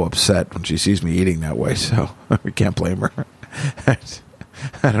gets so upset when she sees me eating that way, so we can't blame her.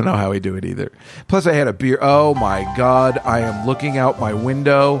 I don't know how we do it either. Plus, I had a beer. Oh my God! I am looking out my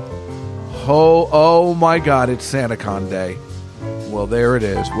window. Oh my God, it's SantaCon Day. Well, there it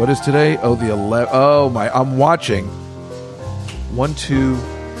is. What is today? Oh, the 11th. Oh my, I'm watching 1, 2,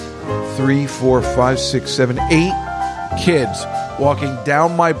 3, 4, 5, 6, 7, 8 kids walking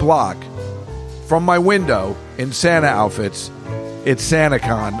down my block from my window in Santa outfits. It's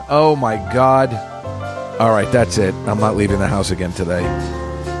SantaCon. Oh my God. All right, that's it. I'm not leaving the house again today.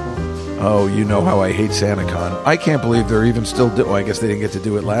 Oh, you know how I hate SantaCon. I can't believe they're even still doing. I guess they didn't get to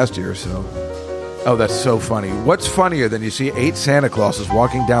do it last year, so. Oh, that's so funny. What's funnier than you see 8 Santa Clauses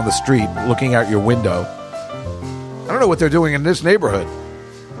walking down the street looking out your window? I don't know what they're doing in this neighborhood.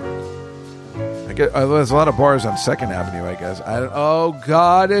 There's a lot of bars on 2nd Avenue, I guess. Oh,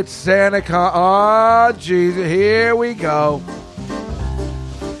 God, it's SantaCon. Oh, Jesus, here we go.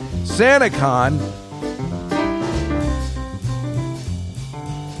 SantaCon.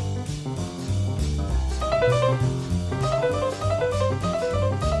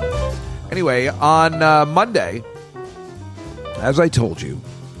 Anyway, on Monday, as I told you,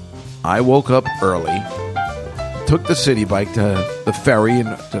 I woke up early, took the city bike to the ferry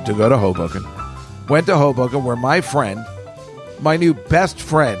to go to Hoboken, went to Hoboken where my friend, my new best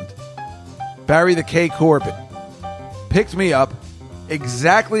friend, Barry the K. Corbin, picked me up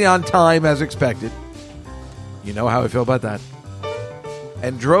exactly on time as expected. You know how I feel about that.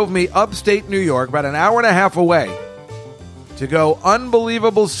 And drove me upstate New York, about an hour and a half away, to go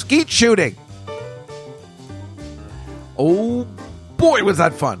unbelievable skeet shooting. Oh boy, was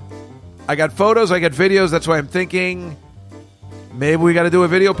that fun. I got photos, I got videos. That's why I'm thinking maybe we got to do a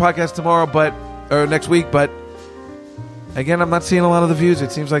video podcast tomorrow, or next week. But again, I'm not seeing a lot of the views.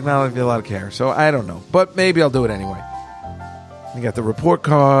 It seems like not a lot of care. So I don't know. But maybe I'll do it anyway. You got the report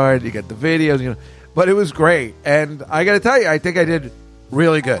card, you got the videos, But it was great. And I got to tell you, I think I did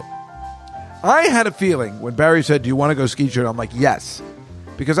really good. I had a feeling when Barry said, do you want to go skeet shooting? I'm like, yes.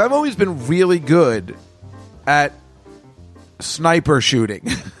 Because I've always been really good at sniper shooting.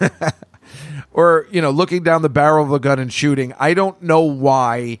 Or, looking down the barrel of a gun and shooting. I don't know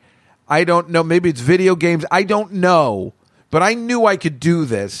why. I don't know. Maybe it's video games. I don't know. But I knew I could do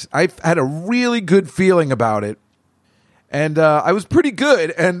this. I had a really good feeling about it. And I was pretty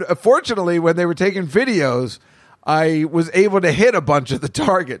good. And fortunately, when they were taking videos, I was able to hit a bunch of the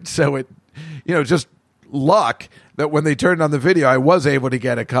targets. So it, just luck that when they turned on the video, I was able to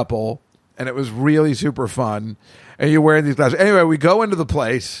get a couple. And it was really super fun. And you're wearing these glasses. Anyway, we go into the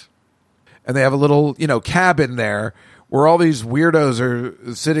place. And they have a little, cabin there where all these weirdos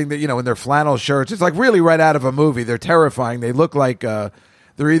are sitting there, in their flannel shirts. It's like really right out of a movie. They're terrifying. They look like they're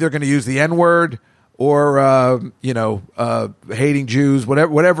either going to use the N-word or, hating Jews,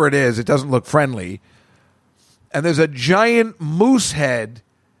 whatever it is. It doesn't look friendly. And there's a giant moose head,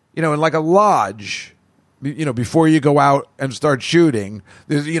 in like a lodge, before you go out and start shooting.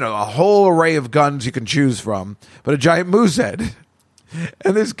 There's, a whole array of guns you can choose from, but a giant moose head.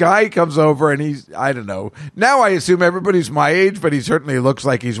 And this guy comes over and he's, I don't know. Now I assume everybody's my age, but he certainly looks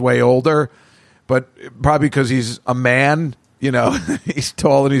like he's way older. But probably because he's a man, he's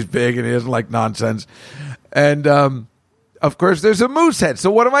tall and he's big and he doesn't like nonsense. And, of course, there's a moose head. So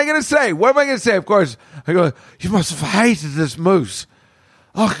what am I going to say? What am I going to say? Of course, I go, you must have hated this moose.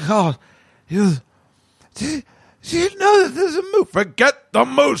 Oh, God. Did you know that there's a moose? Forget the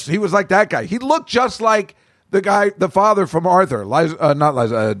moose. He was like that guy. He looked just like the guy, the father from Arthur, not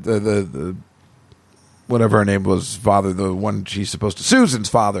Liza, the whatever her name was, father, the one she's supposed to, Susan's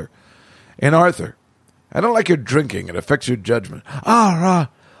father in Arthur. I don't like your drinking. It affects your judgment. I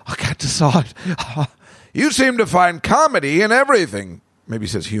can't decide. You seem to find comedy in everything. Maybe he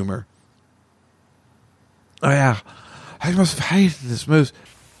says humor. Oh, yeah. I must have hated this moose.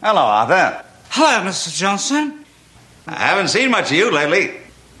 Hello, Arthur. Hello, Mr. Johnson. I haven't seen much of you lately.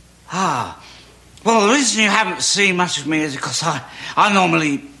 Well, the reason you haven't seen much of me is because I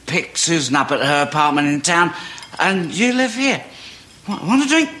normally pick Susan up at her apartment in town, and you live here. Want a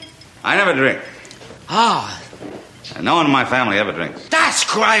drink? I never drink. No one in my family ever drinks. That's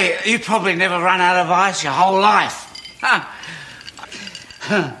great. You probably never run out of ice your whole life.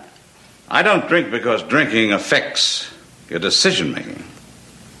 I don't drink because drinking affects your decision-making.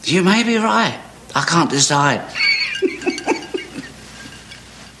 You may be right. I can't decide.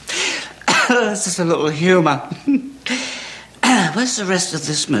 That's just a little humour. Where's the rest of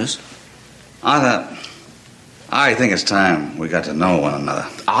this moose? Arthur, I think it's time we got to know one another.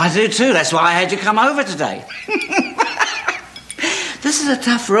 I do too. That's why I had you come over today. This is a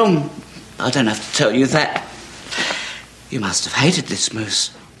tough room. I don't have to tell you that. You must have hated this moose.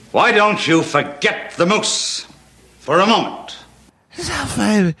 Why don't you forget the moose for a moment?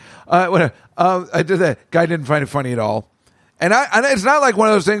 Whatever. I did that. Guy didn't find it funny at all. And it's not like one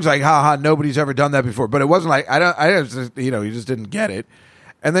of those things like, nobody's ever done that before. But it wasn't like, he just didn't get it.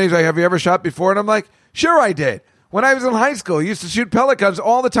 And then he's like, have you ever shot before? And I'm like, sure I did. When I was in high school, I used to shoot pellet guns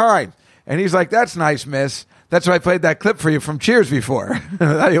all the time. And he's like, that's nice, miss. That's why I played that clip for you from Cheers before.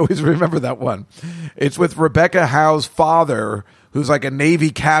 I always remember that one. It's with Rebecca Howe's father, who's like a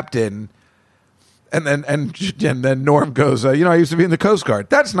Navy captain. And then Norm goes, I used to be in the Coast Guard.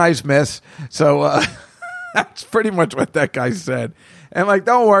 That's nice, miss. So, that's pretty much what that guy said. And I'm like,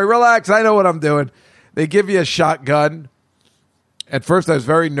 don't worry, relax. I know what I'm doing. They give you a shotgun. At first, I was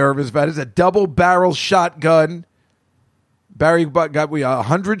very nervous about it. It's a double-barrel shotgun. Barry got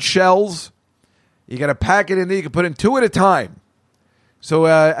 100 shells. You got to pack it in there. You can put in 2 at a time. So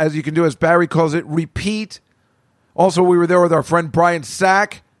as you can do, as Barry calls it, repeat. Also, we were there with our friend Brian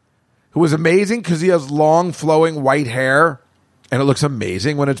Sack, who was amazing because he has long, flowing white hair, and it looks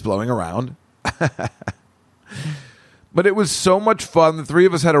amazing when it's blowing around. But it was so much fun. The three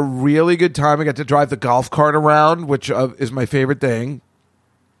of us had a really good time. I got to drive the golf cart around, which is my favorite thing.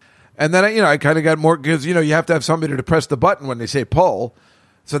 And then, I kind of got more, because, you have to have somebody to press the button when they say pull.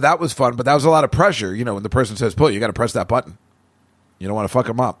 So that was fun, but that was a lot of pressure. When the person says pull, you got to press that button. You don't want to fuck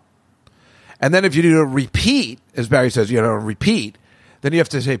them up. And then if you do a repeat, as Barry says, repeat, then you have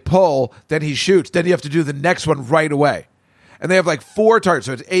to say pull, then he shoots, then you have to do the next one right away. And they have like 4 targets,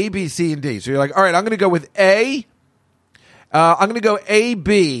 so it's A, B, C, and D. So you're like, all right, I'm going to go with A. I'm going to go A,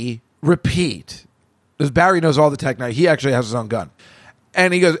 B, repeat. Because Barry knows all the tech now. He actually has his own gun.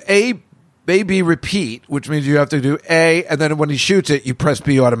 And he goes, A, B, repeat, which means you have to do A, and then when he shoots it, you press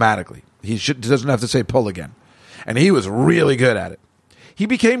B automatically. He doesn't have to say pull again. And he was really good at it. He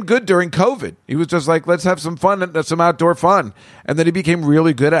became good during COVID. He was just like, let's have some fun, some outdoor fun. And then he became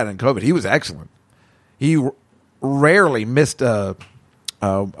really good at it in COVID. He was excellent. He rarely missed a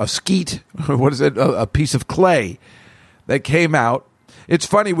skeet. What is it? A piece of clay that came out. It's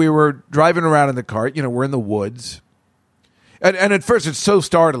funny. We were driving around in the cart. We're in the woods. And at first, it's so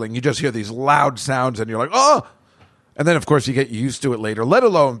startling. You just hear these loud sounds, and you're like, oh! And then, of course, you get used to it later. Let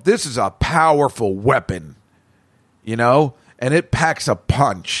alone, this is a powerful weapon, and it packs a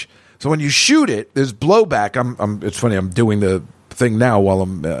punch. So when you shoot it, there's blowback. It's funny. I'm doing the thing now while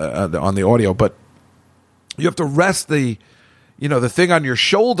I'm on the audio, but you have to rest the thing on your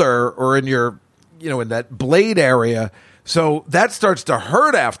shoulder or in your, in that blade area. So that starts to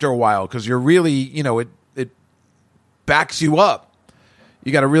hurt after a while because you're really, it backs you up.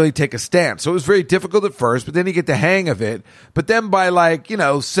 You got to really take a stance. So it was very difficult at first, but then you get the hang of it. But then by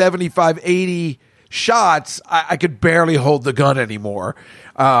 75, 80 shots, I could barely hold the gun anymore.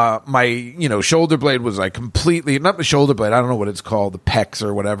 My, shoulder blade was completely, not the shoulder blade, I don't know what it's called, the pecs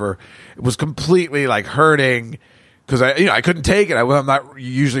or whatever. It was completely hurting because I couldn't take it. I'm not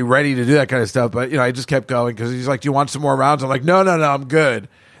usually ready to do that kind of stuff, but I just kept going because he's like, do you want some more rounds? I'm like, no, I'm good.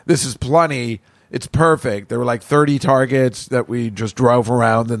 This is plenty. It's perfect. There were 30 targets that we just drove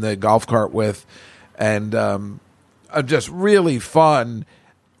around in the golf cart with, and just really fun.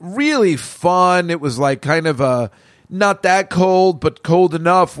 Really fun. It was kind of not that cold, but cold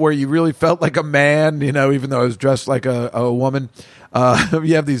enough where you really felt like a man, even though I was dressed like a woman.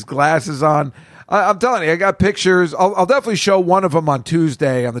 You have these glasses on. I'm telling you, I got pictures. I'll definitely show one of them on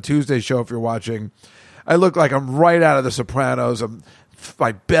Tuesday, on the Tuesday show if you're watching. I look like I'm right out of The Sopranos.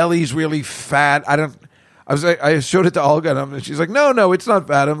 My belly's really fat. I showed it to Olga, and she's like, no, it's not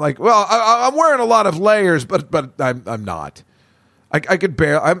fat. I'm like, well, I'm wearing a lot of layers, but I'm not. I could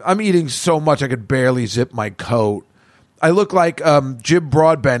I'm eating so much I could barely zip my coat. I look like Jim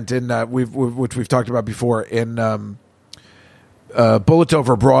Broadbent in which we've talked about before in Bullets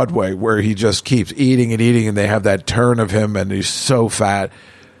Over Broadway, where he just keeps eating and eating, and they have that turn of him, and he's so fat.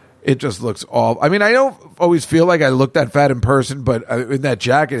 It just looks awful. I mean, I don't always feel like I look that fat in person, but in that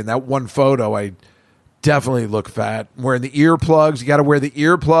jacket, in that one photo, I definitely look fat. I'm wearing the earplugs. You got to wear the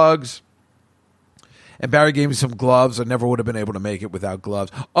earplugs. And Barry gave me some gloves. I never would have been able to make it without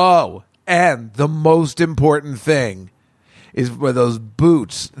gloves. Oh, and the most important thing is for those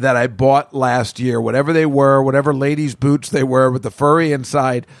boots that I bought last year, whatever they were, whatever ladies' boots they were with the furry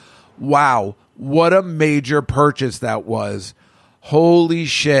inside. Wow, what a major purchase that was. Holy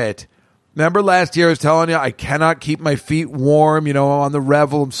shit. Remember last year I was telling you I cannot keep my feet warm, on the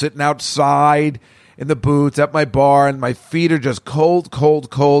Revel. I'm sitting outside in the boots at my bar, and my feet are just cold,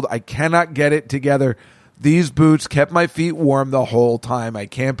 cold, cold. I cannot get it together. These boots kept my feet warm the whole time. I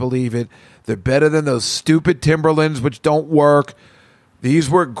can't believe it. They're better than those stupid Timberlands, which don't work. These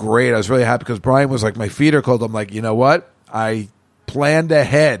were great. I was really happy because Brian was like, my feet are cold. I'm like, you know what? I planned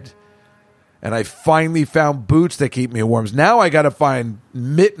ahead. And I finally found boots that keep me warm. Now I got to find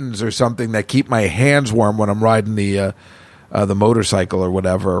mittens or something that keep my hands warm when I'm riding the motorcycle or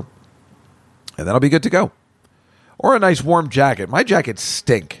whatever. And then I'll be good to go. Or a nice warm jacket. My jackets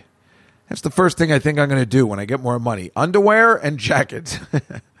stink. That's the first thing I think I'm going to do when I get more money. Underwear and jackets.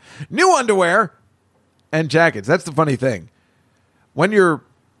 New underwear and jackets. That's the funny thing. When you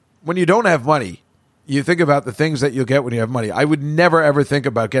don't have money, you think about the things that you'll get when you have money. I would never, ever think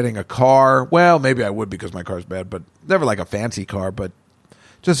about getting a car. Well, maybe I would because my car's bad, but never like a fancy car, but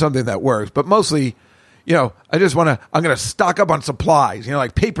just something that works. But mostly, I just I'm going to stock up on supplies,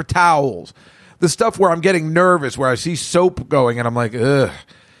 like paper towels, the stuff where I'm getting nervous, where I see soap going and I'm like, ugh,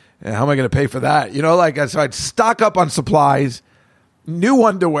 how am I going to pay for that? So I'd stock up on supplies, new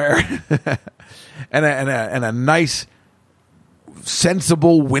underwear, and a nice,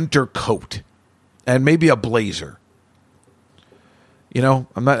 sensible winter coat. And maybe a blazer. You know,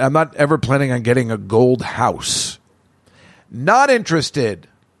 I'm not ever planning on getting a gold house. Not interested.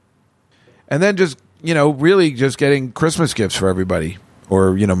 And then just, you know, really just getting Christmas gifts for everybody.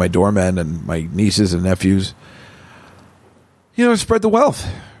 Or, you know, my doormen and my nieces and nephews. You know, spread the wealth.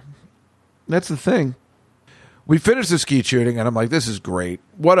 That's the thing. We finished the skeet shooting, and I'm like, this is great.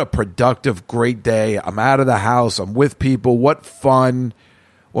 What a productive, great day. I'm out of the house. I'm with people. What fun.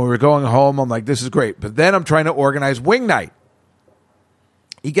 When we were going home, I'm like, this is great. But then I'm trying to organize wing night.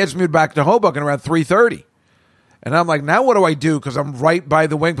 He gets me back to Hoboken around 3:30. And I'm like, now what do I do? Because I'm right by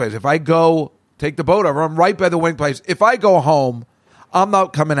the wing place. If I go take the boat over, I'm right by the wing place. If I go home, I'm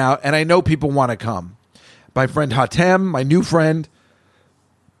not coming out, and I know people want to come. My friend Hatem, my new friend,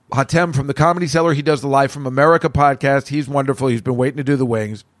 Hatem from the Comedy Cellar, he does the Live from America podcast. He's wonderful. He's been waiting to do the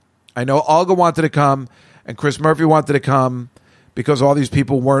wings. I know Olga wanted to come, and Chris Murphy wanted to come because all these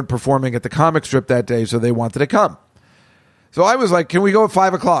people weren't performing at the comic strip that day, so they wanted to come. So I was like, can we go at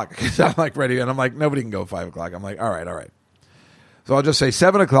 5 o'clock? Because I'm like ready, and I'm like, nobody can go at 5 o'clock. I'm like, all right. So I'll just say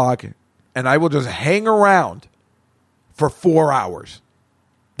 7 o'clock, and I will just hang around for 4 hours.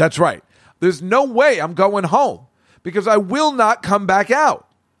 That's right. There's no way I'm going home because I will not come back out.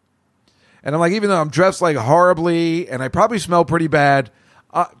 And I'm like, even though I'm dressed like horribly and I probably smell pretty bad,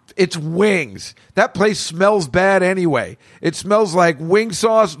 it's wings. That place smells bad anyway. It smells like wing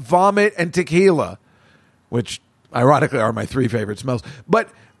sauce, vomit, and tequila, which ironically are my 3 favorite smells. But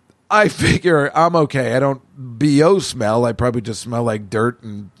I figure I'm okay. I don't BO smell. I probably just smell like dirt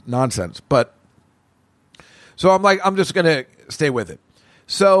and nonsense. But so I'm like, I'm just going to stay with it.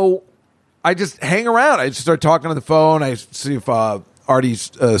 So I just hang around. I just start talking on the phone. I see if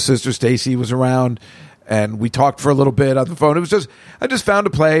Artie's sister Stacy was around, and we talked for a little bit on the phone. It was just, I just found a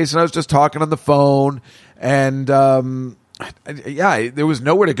place, and I was just talking on the phone, and there was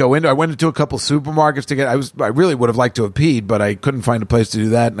nowhere to go into. I went into a couple supermarkets to get. I really would have liked to have peed, but I couldn't find a place to do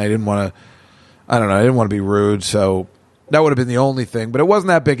that, and I didn't want to. I don't know. I didn't want to be rude, so that would have been the only thing. But it wasn't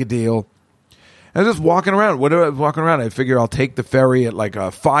that big a deal. I was just walking around. I figure I'll take the ferry at like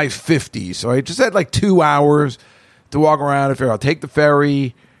 5:50. So I just had like 2 hours to walk around. I figure I'll take the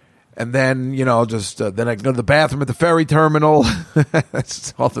ferry, and then, you know, I'll just then I can go to the bathroom at the ferry terminal.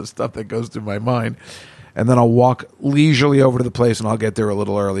 That's all the stuff that goes through my mind. And then I'll walk leisurely over to the place, and I'll get there a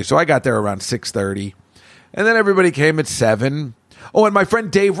little early. So I got there around 6:30, and then everybody came at 7. Oh, and my friend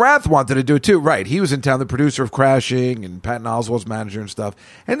Dave Rath wanted to do it too. Right, he was in town, the producer of Crashing and Patton Oswalt's manager and stuff.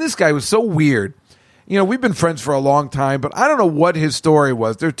 And this guy was so weird. You know, we've been friends for a long time, but I don't know what his story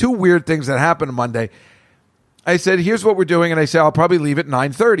was. There are 2 weird things that happened on Monday. I said, here's what we're doing, and I said, I'll probably leave at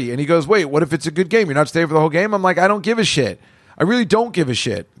 9:30. And he goes, wait, what if it's a good game? You're not staying for the whole game? I'm like, I don't give a shit. I really don't give a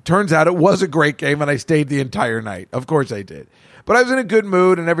shit. Turns out it was a great game, and I stayed the entire night. Of course I did. But I was in a good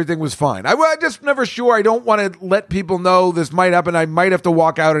mood, and everything was fine. I just never sure. I don't want to let people know this might happen. I might have to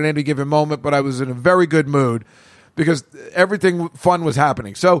walk out at any given moment, but I was in a very good mood because everything fun was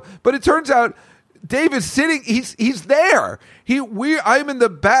happening. So, but it turns out Dave is sitting. He's there. I'm in the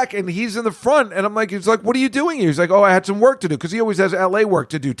back and he's in the front. And I'm like, he's like, what are you doing here? He's like, oh, I had some work to do, because he always has LA work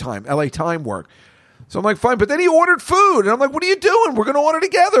to do, LA time work. So I'm like, fine. But then he ordered food, and I'm like, what are you doing? We're going to order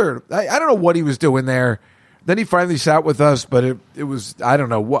together. I don't know what he was doing there. Then he finally sat with us, but it was, I don't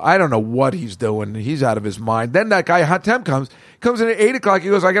know what he's doing. He's out of his mind. Then that guy Hatem comes in at 8 o'clock. He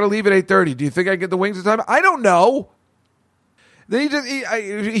goes, I got to leave at 8:30. Do you think I get the wings in time? I don't know. Then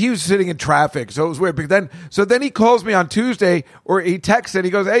he was sitting in traffic, so it was weird. But then he calls me on Tuesday, or he texts and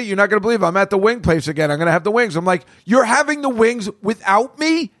he goes, hey, you're not going to believe it. I'm at the wing place again. I'm going to have the wings. I'm like, you're having the wings without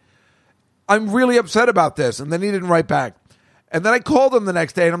me? I'm really upset about this. And then he didn't write back. And then I called him the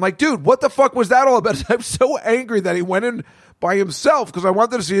next day, and I'm like, dude, what the fuck was that all about? I'm so angry that he went in by himself because I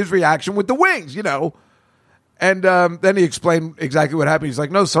wanted to see his reaction with the wings, you know. And then he explained exactly what happened. He's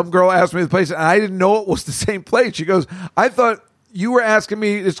like, no, some girl asked me the place, and I didn't know it was the same place. She goes, I thought you were asking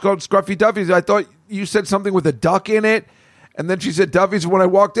me, it's called Scruffy Duffy's. I thought you said something with a duck in it. And then she said Duffy's. When I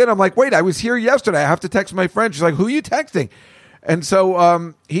walked in, I'm like, wait, I was here yesterday. I have to text my friend. She's like, who are you texting? And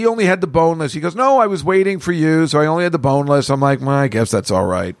so he only had the boneless. He goes, no, I was waiting for you, so I only had the boneless. I'm like, well, I guess that's all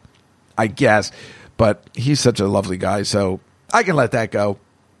right. I guess. But he's such a lovely guy, so I can let that go.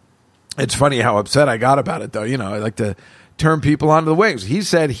 It's funny how upset I got about it, though. You know, I like to turn people onto the wings. He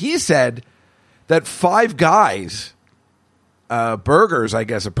said that Five Guys Burgers, I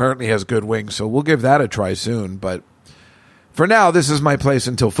guess, apparently has good wings, so we'll give that a try soon. But for now, this is my place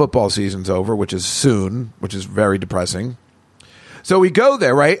until football season's over, which is soon, which is very depressing. So we go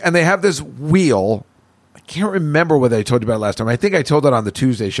there, right? And they have this wheel. I can't remember whether I told you about it last time. I think I told it on the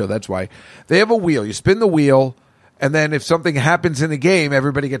Tuesday show. That's why. They have a wheel. You spin the wheel, and then if something happens in the game,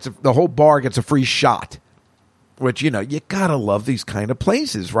 everybody the whole bar gets a free shot. which, you gotta love these kind of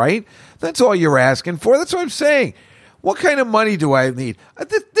places, right? That's all you're asking for. That's what I'm saying. What kind of money do I need?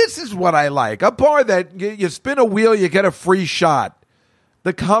 This is what I like. A bar that you spin a wheel, you get a free shot.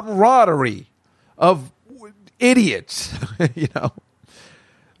 The camaraderie of idiots,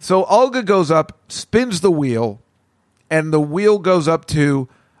 So Olga goes up, spins the wheel, and the wheel goes up to,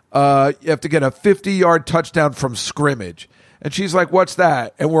 you have to get a 50-yard touchdown from scrimmage. And she's like, what's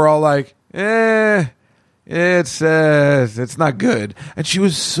that? And we're all like, it's not good. And she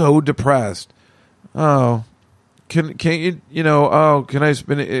was so depressed. Oh, can you, can I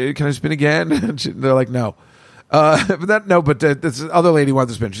spin it? Can I spin again? And they're like, no. But this other lady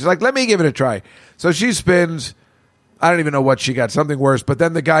wants to spin. She's like, let me give it a try. So she spins. I don't even know what she got, something worse. But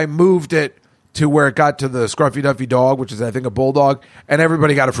then the guy moved it to where it got to the Scruffy Duffy dog, which is, I think, a bulldog, and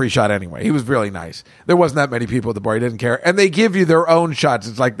everybody got a free shot anyway. He was really nice. There wasn't that many people at the bar. He didn't care. And they give you their own shots.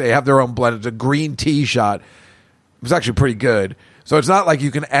 It's like they have their own blend. It's a green tea shot. It was actually pretty good. So it's not like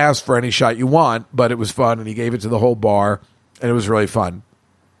you can ask for any shot you want, but it was fun, and he gave it to the whole bar, and it was really fun.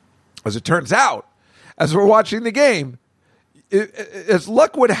 As it turns out, as we're watching the game, as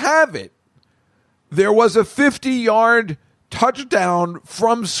luck would have it, there was a 50-yard touchdown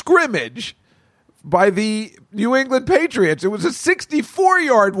from scrimmage by the New England Patriots. It was a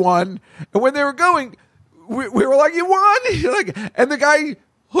 64-yard one, and when they were going, we were like, you won? And the guy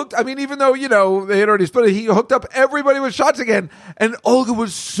hooked, even though, they had already split it, he hooked up everybody with shots again, and Olga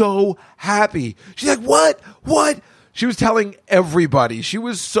was so happy. She's like, what? She was telling everybody. She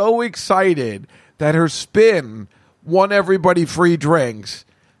was so excited that her spin won everybody free drinks.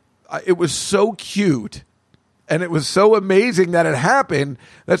 It was so cute. And it was so amazing that it happened.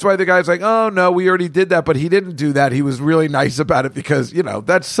 That's why the guy's like, oh, no, we already did that. But he didn't do that. He was really nice about it because,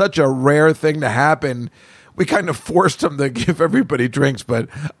 that's such a rare thing to happen. We kind of forced him to give everybody drinks, but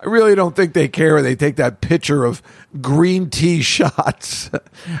I really don't think they care. They take that pitcher of green tea shots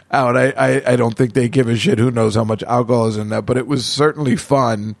out. I don't think they give a shit. Who knows how much alcohol is in that. But it was certainly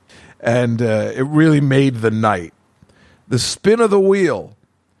fun, and it really made the night. The spin of the wheel.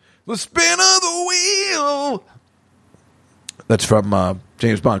 The spin of the wheel. That's from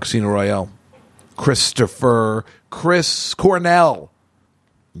James Bond, Casino Royale. Chris Cornell.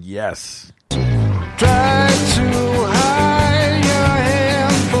 Yes. Try to hide your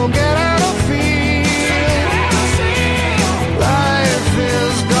hand, forget how to feel. Life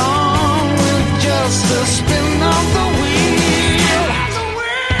is gone with just a spin of the wheel.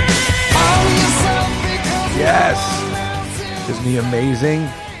 Yes. Isn't he amazing?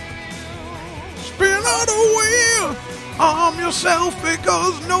 Spin of the wheel. Arm yourself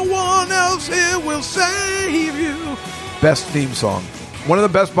because no one else here will save you. Best theme song. One of the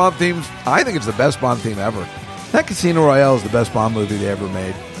best Bond themes. I think it's the best Bond theme ever. That Casino Royale is the best Bond movie they ever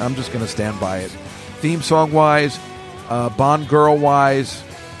made. I'm just going to stand by it. Theme song-wise, Bond girl-wise,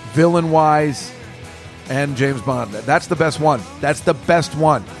 villain-wise, and James Bond. That's the best one. That's the best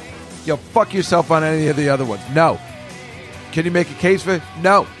one. Fuck yourself on any of the other ones. No. Can you make a case for it?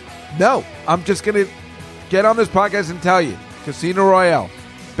 No. I'm just going to get on this podcast and tell you. Casino Royale,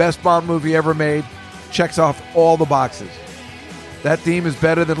 best Bond movie ever made. Checks off all the boxes. That theme is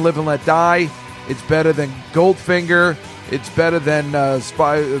better than Live and Let Die. It's better than Goldfinger. It's better than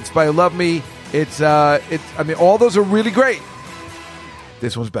Spy Who Loved Me. All those are really great.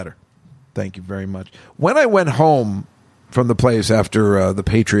 This one's better. Thank you very much. When I went home from the place after the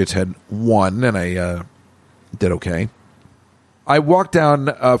Patriots had won, and I did okay, I walked down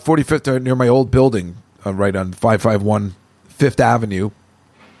 45th near my old building, right on 551 5th Avenue.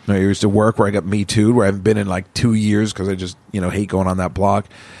 I used to work where I got Me Too'd, where I haven't been in like 2 years because I just, hate going on that block.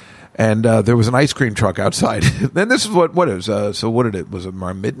 And there was an ice cream truck outside. Then this is what it was. So what did it? Was it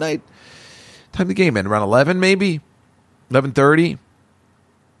around midnight? Time the game ended around 11 maybe, 11:30.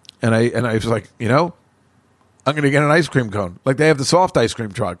 And I was like, I'm going to get an ice cream cone. Like they have the soft ice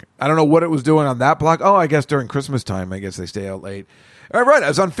cream truck. I don't know what it was doing on that block. Oh, I guess during Christmas time, I guess they stay out late. All right, I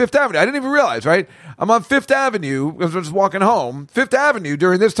was on 5th Avenue. I didn't even realize, right? I'm on 5th Avenue. I was just walking home. 5th Avenue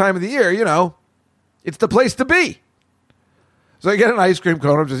during this time of the year, it's the place to be. So I get an ice cream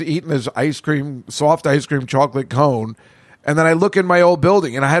cone. I'm just eating this soft ice cream chocolate cone. And then I look in my old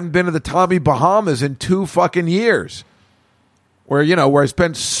building, and I hadn't been to the Tommy Bahamas in 2 fucking years. Where I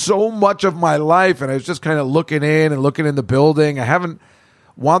spent so much of my life, and I was just kind of looking in the building. I haven't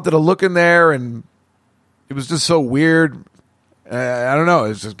wanted to look in there, and it was just so weird. I don't know.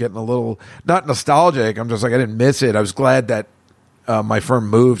 It's just getting a little, not nostalgic. I'm just like, I didn't miss it. I was glad that my firm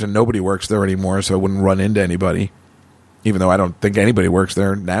moved and nobody works there anymore, so I wouldn't run into anybody, even though I don't think anybody works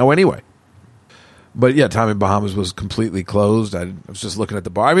there now anyway. But yeah, Tommy Bahamas was completely closed. I was just looking at the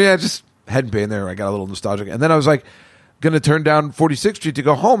bar. I hadn't been there. I got a little nostalgic. And then I was like, going to turn down 46th Street to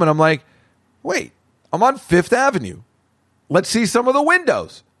go home. And I'm like, wait, I'm on 5th Avenue. Let's see some of the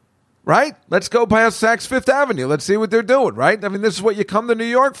windows, right? Let's go past Saks Fifth Avenue. Let's see what they're doing, right? I mean, this is what you come to New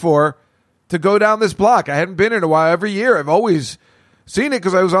York for, to go down this block. I hadn't been in a while. Every year, I've always seen it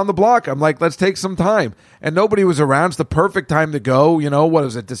because I was on the block. I'm like, let's take some time. And nobody was around. It's the perfect time to go. You know, what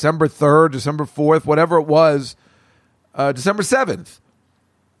is it, December 3rd, December 4th, whatever it was, December 7th.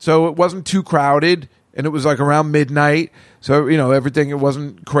 So it wasn't too crowded, and it was like around midnight. So, you know, everything, it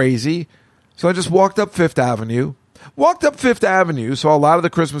wasn't crazy. So I just walked up Fifth Avenue. Saw a lot of the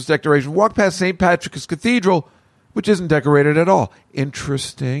Christmas decoration. Walked past St. Patrick's Cathedral, which isn't decorated at all.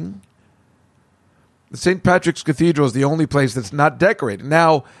 Interesting. The St. Patrick's Cathedral is the only place that's not decorated.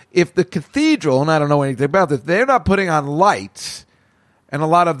 Now, if the cathedral, and I don't know anything about this, they're not putting on lights and a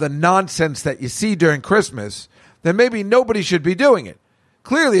lot of the nonsense that you see during Christmas, then maybe nobody should be doing it.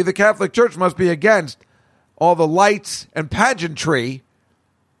 Clearly, the Catholic Church must be against all the lights and pageantry.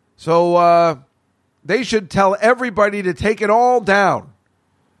 So they should tell everybody to take it all down.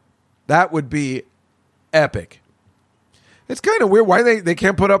 That would be epic. It's kind of weird why they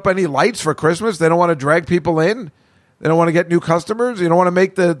can't put up any lights for Christmas. They don't want to drag people in. They don't want to get new customers. You don't want to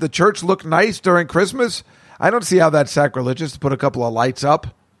make the church look nice during Christmas. I don't see how that's sacrilegious to put a couple of lights up.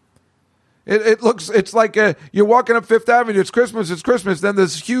 It's like you're walking up Fifth Avenue. It's Christmas. Then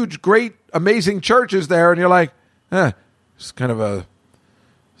this huge, great, amazing church is there, and you're like, it's kind of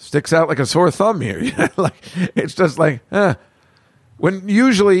sticks out like a sore thumb here. Like, it's just like, When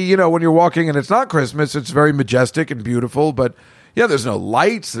usually, you know, when you're walking and it's not Christmas, it's very majestic and beautiful. But, yeah, there's no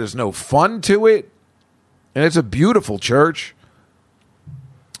lights. There's no fun to it. And it's a beautiful church.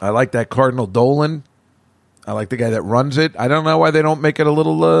 I like that Cardinal Dolan. I like the guy that runs it. I don't know why they don't make it a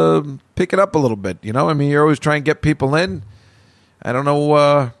little, pick it up a little bit. You know, I mean, you're always trying to get people in. I don't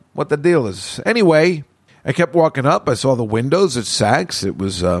know what the deal is. Anyway, I kept walking up. I saw the windows at Saks. It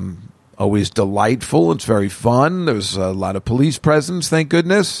was always delightful. It's very fun. There's a lot of police presence, thank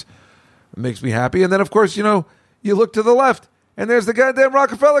goodness. It makes me happy. And then, of course, you know, you look to the left, and there's the goddamn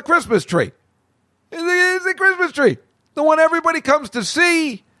Rockefeller Christmas tree. It's the Christmas tree. The one everybody comes to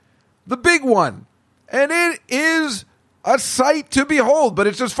see. The big one. And it is a sight to behold. But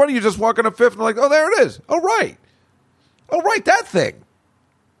it's just funny. You're just walking up Fifth and like, oh, there it is. Oh, right. Oh, right, that thing.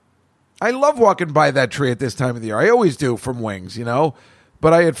 I love walking by that tree at this time of the year. I always do from Wings, you know.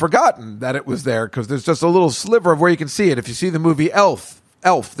 But I had forgotten that it was there because there's just a little sliver of where you can see it. If you see the movie Elf,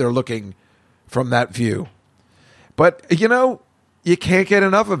 they're looking from that view. But, you know, you can't get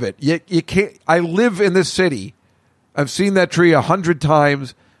enough of it. You can't. I live in this city. I've seen that tree 100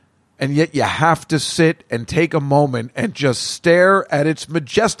 times, and yet you have to sit and take a moment and just stare at its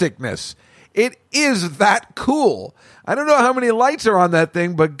majesticness. It is that cool. I don't know how many lights are on that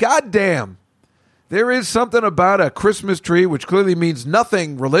thing, but goddamn. There is something about a Christmas tree, which clearly means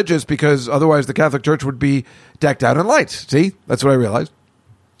nothing religious because otherwise the Catholic Church would be decked out in lights. See? That's what I realized.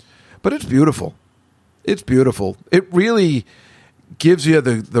 But it's beautiful. It's beautiful. It really gives you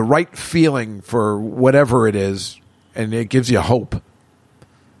the right feeling for whatever it is, and it gives you hope.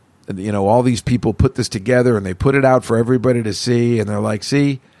 And, you know, all these people put this together, and they put it out for everybody to see, and they're like,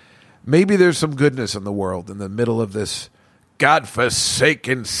 see, maybe there's some goodness in the world in the middle of this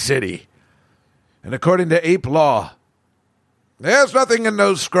godforsaken city. And according to ape law, there's nothing in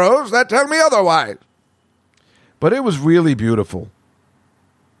those scrolls that tell me otherwise. But it was really beautiful.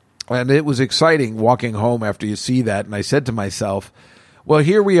 And it was exciting walking home after you see that. And I said to myself, well,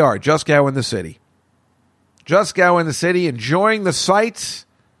 here we are, Juskow in the city. Juskow in the city, enjoying the sights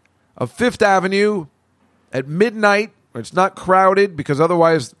of Fifth Avenue at midnight, where it's not crowded, because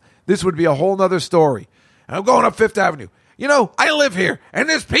otherwise this would be a whole nother story. And I'm going up Fifth Avenue. You know, I live here, and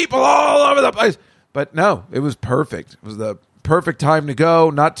there's people all over the place. But no, it was perfect. It was the perfect time to go,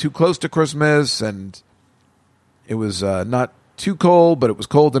 not too close to Christmas, and it was not too cold, but it was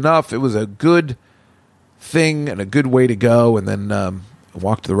cold enough. It was a good thing and a good way to go, and then I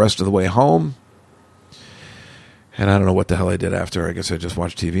walked the rest of the way home, and I don't know what the hell I did after. I guess I just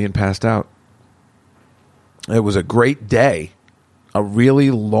watched TV and passed out. It was a great day, a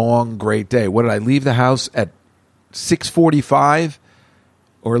really long, great day. What did I leave the house at 6:45?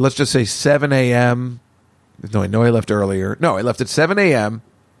 Or let's just say 7 a.m. No, I know I left earlier. No, I left at 7 a.m.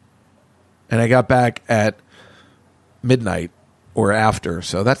 and I got back at midnight or after.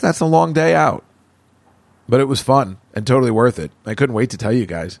 So that's a long day out. But it was fun and totally worth it. I couldn't wait to tell you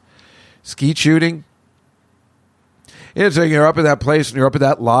guys. Skeet shooting. Yeah, so you're up at that place and you're up at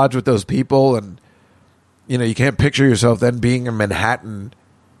that lodge with those people, and you know, you can't picture yourself then being in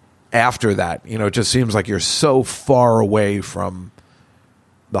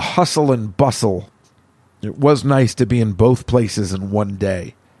the hustle and bustle. It was nice to be in both places in one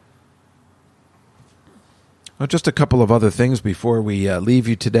day. Well, just a couple of other things before we leave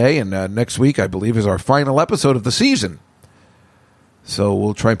you today. And next week, I believe, is our final episode of the season. So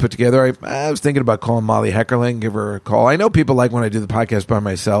we'll try and put together. I was thinking about calling Molly Heckerling, give her a call. I know people like when I do the podcast by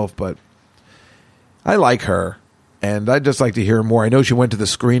myself, but I like her. And I'd just like to hear more. I know she went to the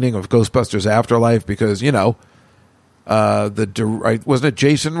screening of Ghostbusters Afterlife because, you know, wasn't it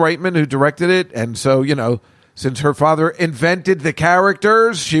Jason Reitman who directed it? And so, you know, since her father invented the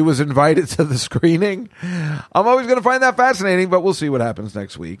characters, she was invited to the screening. I'm always going to find that fascinating, but we'll see what happens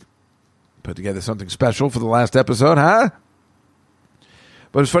next week. Put together something special for the last episode, huh?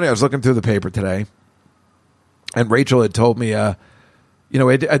 But it's funny, I was looking through the paper today, and Rachel had told me, I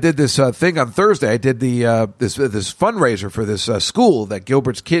did this thing on Thursday. I did the this fundraiser for this school that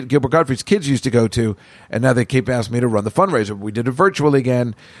Gilbert Gottfried's kids used to go to, and now they keep asking me to run the fundraiser. We did it virtually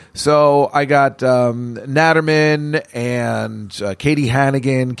again. So I got Natterman and Katie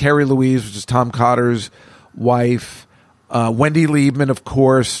Hannigan, Carrie Louise, which is Tom Cotter's wife, Wendy Liebman, of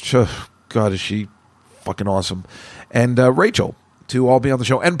course. God, is she fucking awesome. And Rachel to all be on the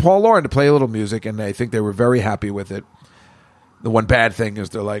show, and Paul Lauren to play a little music, and I think they were very happy with it. The one bad thing is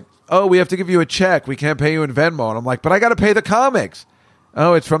they're like, oh, we have to give you a check. We can't pay you in Venmo. And I'm like, but I got to pay the comics.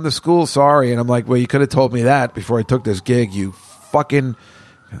 Oh, it's from the school. Sorry. And I'm like, well, you could have told me that before I took this gig. You fucking...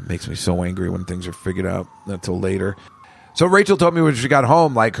 It makes me so angry when things are figured out. Not until later. So Rachel told me when she got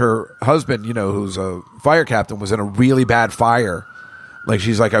home, like her husband, you know, who's a fire captain, was in a really bad fire. Like,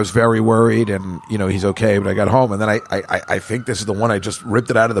 she's like, I was very worried, and, you know, he's okay, but I got home, and then I think this is the one. I just ripped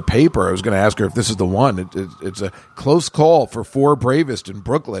it out of the paper. I was going to ask her if this is the one. It's a close call for 4 bravest in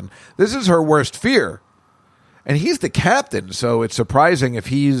Brooklyn. This is her worst fear. And he's the captain, so it's surprising if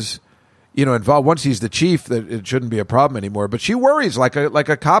he's, you know, involved. Once he's the chief, that it shouldn't be a problem anymore. But she worries like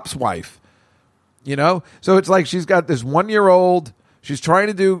a cop's wife, you know? So it's like she's got this 1-year-old. She's trying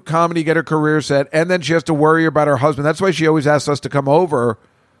to do comedy, get her career set, and then she has to worry about her husband. That's why she always asks us to come over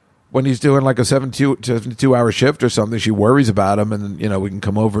when he's doing like a 72-hour shift or something. She worries about him, and, you know, we can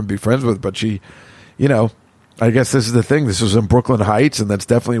come over and be friends with. But she, you know, I guess this is the thing. This was in Brooklyn Heights, and that's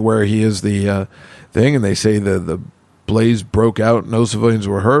definitely where he is the thing. And they say the blaze broke out. No civilians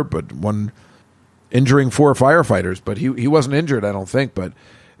were hurt, but one injuring 4 firefighters. But he wasn't injured, I don't think, but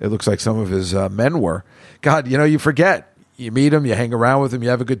it looks like some of his men were. God, you know, you forget. You meet him, you hang around with him, you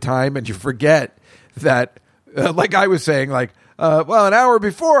have a good time, and you forget that, like I was saying, like, well, an hour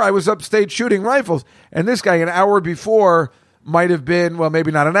before I was upstage shooting rifles, and this guy an hour before might have been, well, maybe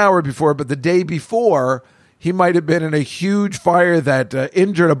not an hour before, but the day before, he might have been in a huge fire that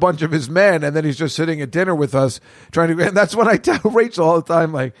injured a bunch of his men, and then he's just sitting at dinner with us trying to, and that's what I tell Rachel all the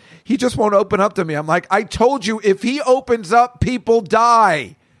time, like, he just won't open up to me. I'm like, I told you, if he opens up, people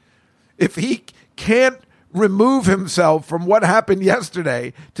die. If he can't remove himself from what happened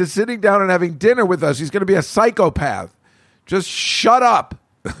yesterday to sitting down and having dinner with us, he's going to be a psychopath. Just shut up.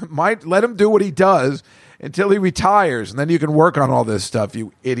 Let him do what he does until he retires, and then you can work on all this stuff,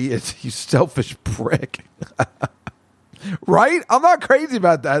 you idiot, you selfish prick. Right? I'm not crazy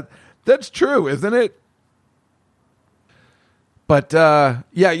about that. That's true, isn't it? But,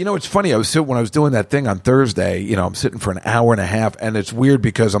 yeah, you know, it's funny. When I was doing that thing on Thursday, you know, I'm sitting for an hour and a half, and it's weird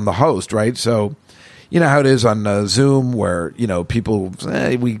because I'm the host, right? So, you know how it is on Zoom where, you know, people,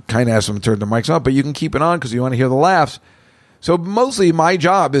 we kind of ask them to turn their mics on, but you can keep it on because you want to hear the laughs. So mostly my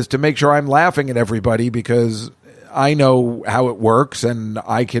job is to make sure I'm laughing at everybody because I know how it works and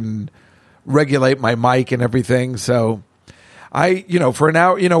I can regulate my mic and everything. So you know, for an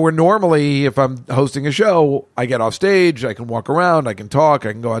hour, you know, where normally if I'm hosting a show, I get off stage, I can walk around, I can talk,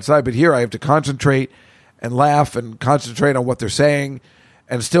 I can go outside. But here I have to concentrate and laugh and concentrate on what they're saying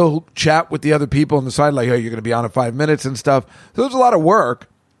and still chat with the other people on the side, like, oh, you're going to be on in 5 minutes and stuff. So there's a lot of work.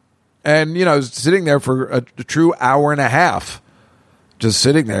 And, you know, sitting there for a true hour and a half, just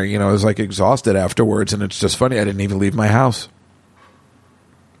sitting there, you know, I was like exhausted afterwards. And it's just funny, I didn't even leave my house,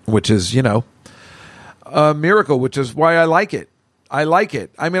 which is, you know, a miracle, which is why I like it. I like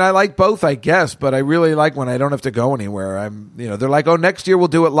it. I mean, I like both, I guess, but I really like when I don't have to go anywhere. You know, they're like, oh, next year we'll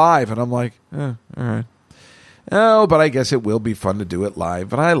do it live. And I'm like, all right. Oh, but I guess it will be fun to do it live.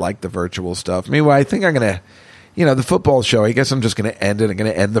 But I like the virtual stuff. Meanwhile, I think I'm going to, you know, the football show, I guess I'm just going to end it. I'm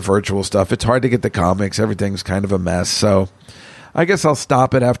going to end the virtual stuff. It's hard to get the comics. Everything's kind of a mess. So I guess I'll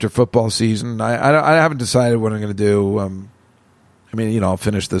stop it after football season. I haven't decided what I'm going to do. I mean, you know, I'll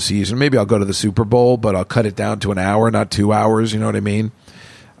finish the season. Maybe I'll go to the Super Bowl, but I'll cut it down to an hour, not 2 hours. You know what I mean?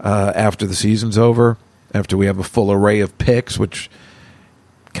 After the season's over, after we have a full array of picks, which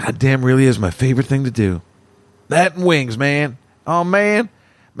goddamn really is my favorite thing to do. That and wings, man. Oh, man.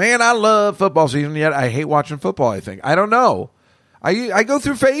 Man, I love football season, yet I hate watching football, I think. I don't know. I go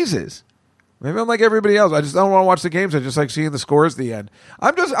through phases. Maybe I'm like everybody else. I just don't want to watch the games. I just like seeing the scores at the end.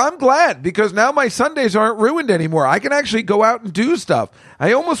 I'm glad because now my Sundays aren't ruined anymore. I can actually go out and do stuff.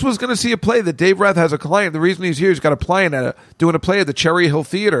 I almost was going to see a play that Dave Rath has a client. The reason he's here, he's got a client doing a play at the Cherry Hill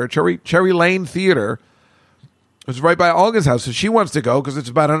Theater, Cherry Lane Theater. It's right by Olga's house, so she wants to go because it's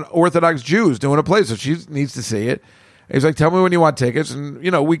about an Orthodox Jew who's doing a play, so she needs to see it. And he's like, tell me when you want tickets, and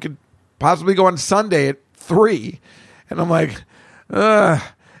we could possibly go on Sunday at 3. And I'm like, I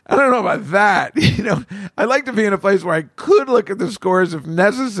don't know about that. I like to be in a place where I could look at the scores if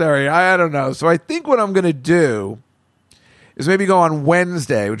necessary. I don't know. So I think what I'm going to do is maybe go on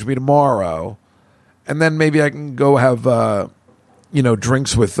Wednesday, which will be tomorrow, and then maybe I can go have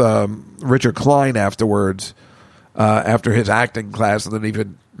drinks with Richard Klein afterwards, after his acting class, and then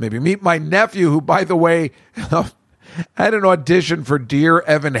even maybe meet my nephew, who, by the way, had an audition for Dear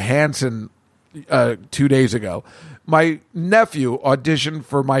Evan Hansen 2 days ago. My nephew auditioned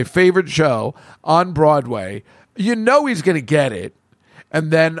for my favorite show on Broadway. He's going to get it, and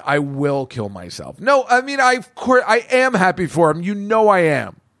then I will kill myself. No, I mean, I am happy for him. I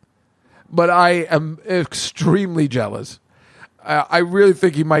am. But I am extremely jealous. I really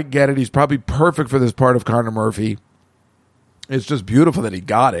think he might get it. He's probably perfect for this part of Connor Murphy. It's just beautiful that he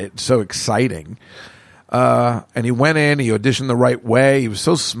got it. It's so exciting. And he went in, he auditioned the right way. He was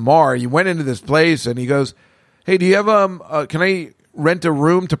so smart. He went into this place and he goes, hey, do you have can I rent a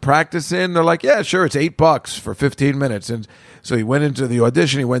room to practice in? They're like, yeah, sure. It's $8 for 15 minutes. And so he went into the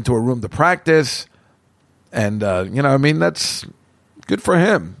audition. He went to a room to practice. And, that's good for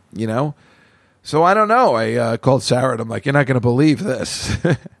him, So I don't know. I called Sarah and I'm like, you're not going to believe this.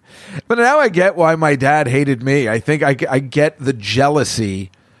 But now I get why my dad hated me. I think I get the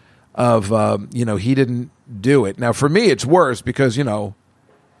jealousy of, he didn't do it. Now, for me, it's worse because,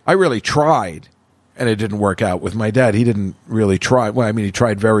 I really tried. And it didn't work out with my dad. He didn't really try. Well, I mean, he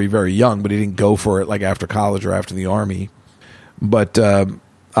tried very, very young, but he didn't go for it like after college or after the Army. But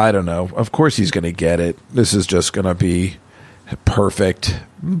I don't know. Of course he's going to get it. This is just going to be perfect.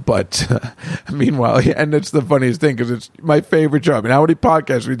 But meanwhile, and it's the funniest thing because it's my favorite show. I mean, how many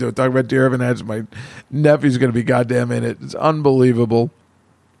podcasts we do talking about Dear Evan Hansen? My nephew's going to be goddamn in it. It's unbelievable.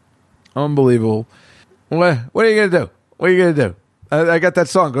 Unbelievable. What are you going to do? What are you going to do? I got that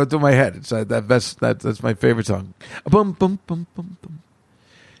song going through my head. It's that's my favorite song. Boom, boom, boom, boom, boom.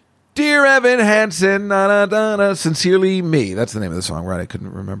 Dear Evan Hansen, na, na, na, na, sincerely me. That's the name of the song, right? I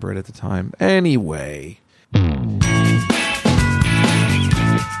couldn't remember it at the time. Anyway.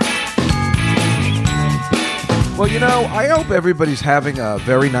 Well, I hope everybody's having a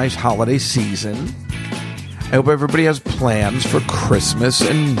very nice holiday season. I hope everybody has plans for Christmas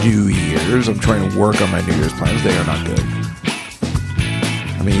and New Year's. I'm trying to work on my New Year's plans. They are not good.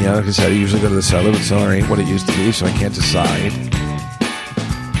 I mean, like I said, I usually go to the cellar, but cellar ain't what it used to be, so I can't decide.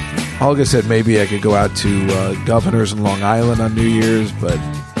 Olga said maybe I could go out to Governor's in Long Island on New Year's, but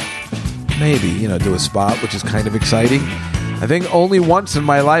maybe, do a spot, which is kind of exciting. I think only once in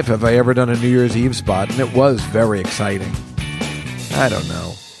my life have I ever done a New Year's Eve spot, and it was very exciting. I don't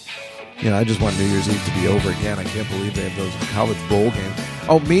know. I just want New Year's Eve to be over again. I can't believe they have those college bowl games.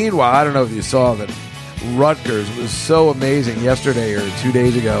 Oh, meanwhile, I don't know if you saw that Rutgers was so amazing yesterday or 2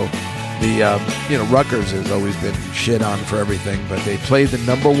 days ago. Rutgers has always been shit on for everything, but they played the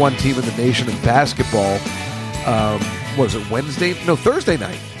number one team in the nation in basketball. Was it Wednesday? No, Thursday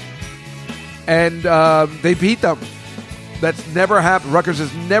night. And they beat them. That's never happened. Rutgers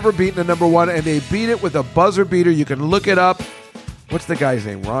has never beaten the number one, and they beat it with a buzzer beater. You can look it up. What's the guy's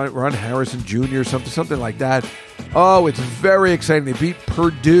name? Ron Harrison Jr. something like that. Oh, it's very exciting. They beat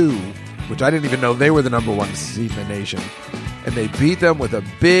Purdue, which I didn't even know they were the number one seed in the nation. And they beat them with a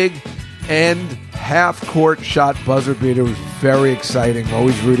big end half-court shot buzzer beater. It was very exciting. I'm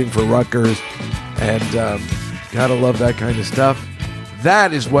always rooting for Rutgers. And gotta love that kind of stuff.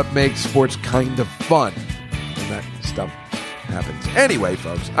 That is what makes sports kind of fun. And that stuff happens. Anyway,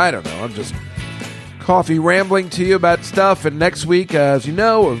 folks, I don't know. I'm just coffee rambling to you about stuff. And next week, as you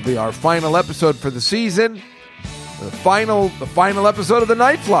know, will be our final episode for the season. The final episode of The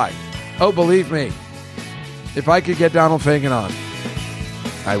Nightfly. Oh, believe me, if I could get Donald Fagen on,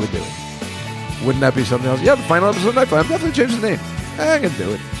 I would do it. Wouldn't that be something else? Yeah, the final episode of Nightfly. I'm definitely change the name. I can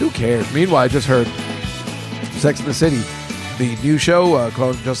do it. Who cares? Meanwhile, I just heard Sex and the City, the new show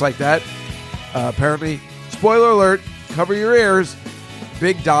called Just Like That. Apparently, spoiler alert, cover your ears.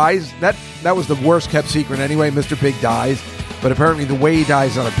 Big dies. That was the worst kept secret anyway. Mr. Big dies. But apparently the way he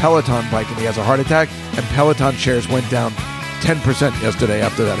dies on a Peloton bike and he has a heart attack, and Peloton shares went down 10% yesterday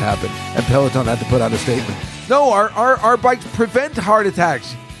after that happened, and Peloton had to put out a statement. No, our bikes prevent heart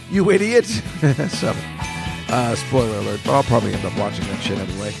attacks, you idiots. So, spoiler alert, but I'll probably end up watching that shit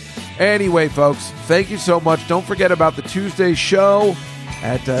anyway. Anyway, folks, thank you so much. Don't forget about the Tuesday show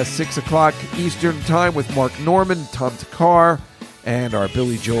at 6 o'clock Eastern Time with Mark Norman, Tom Takar, and our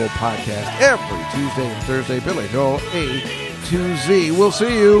Billy Joel podcast every Tuesday and Thursday. Billy Joel A to Z. We'll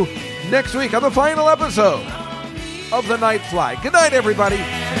see you next week on the final episode of The Night Fly. Good night, everybody.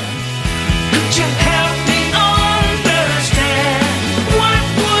 Could you help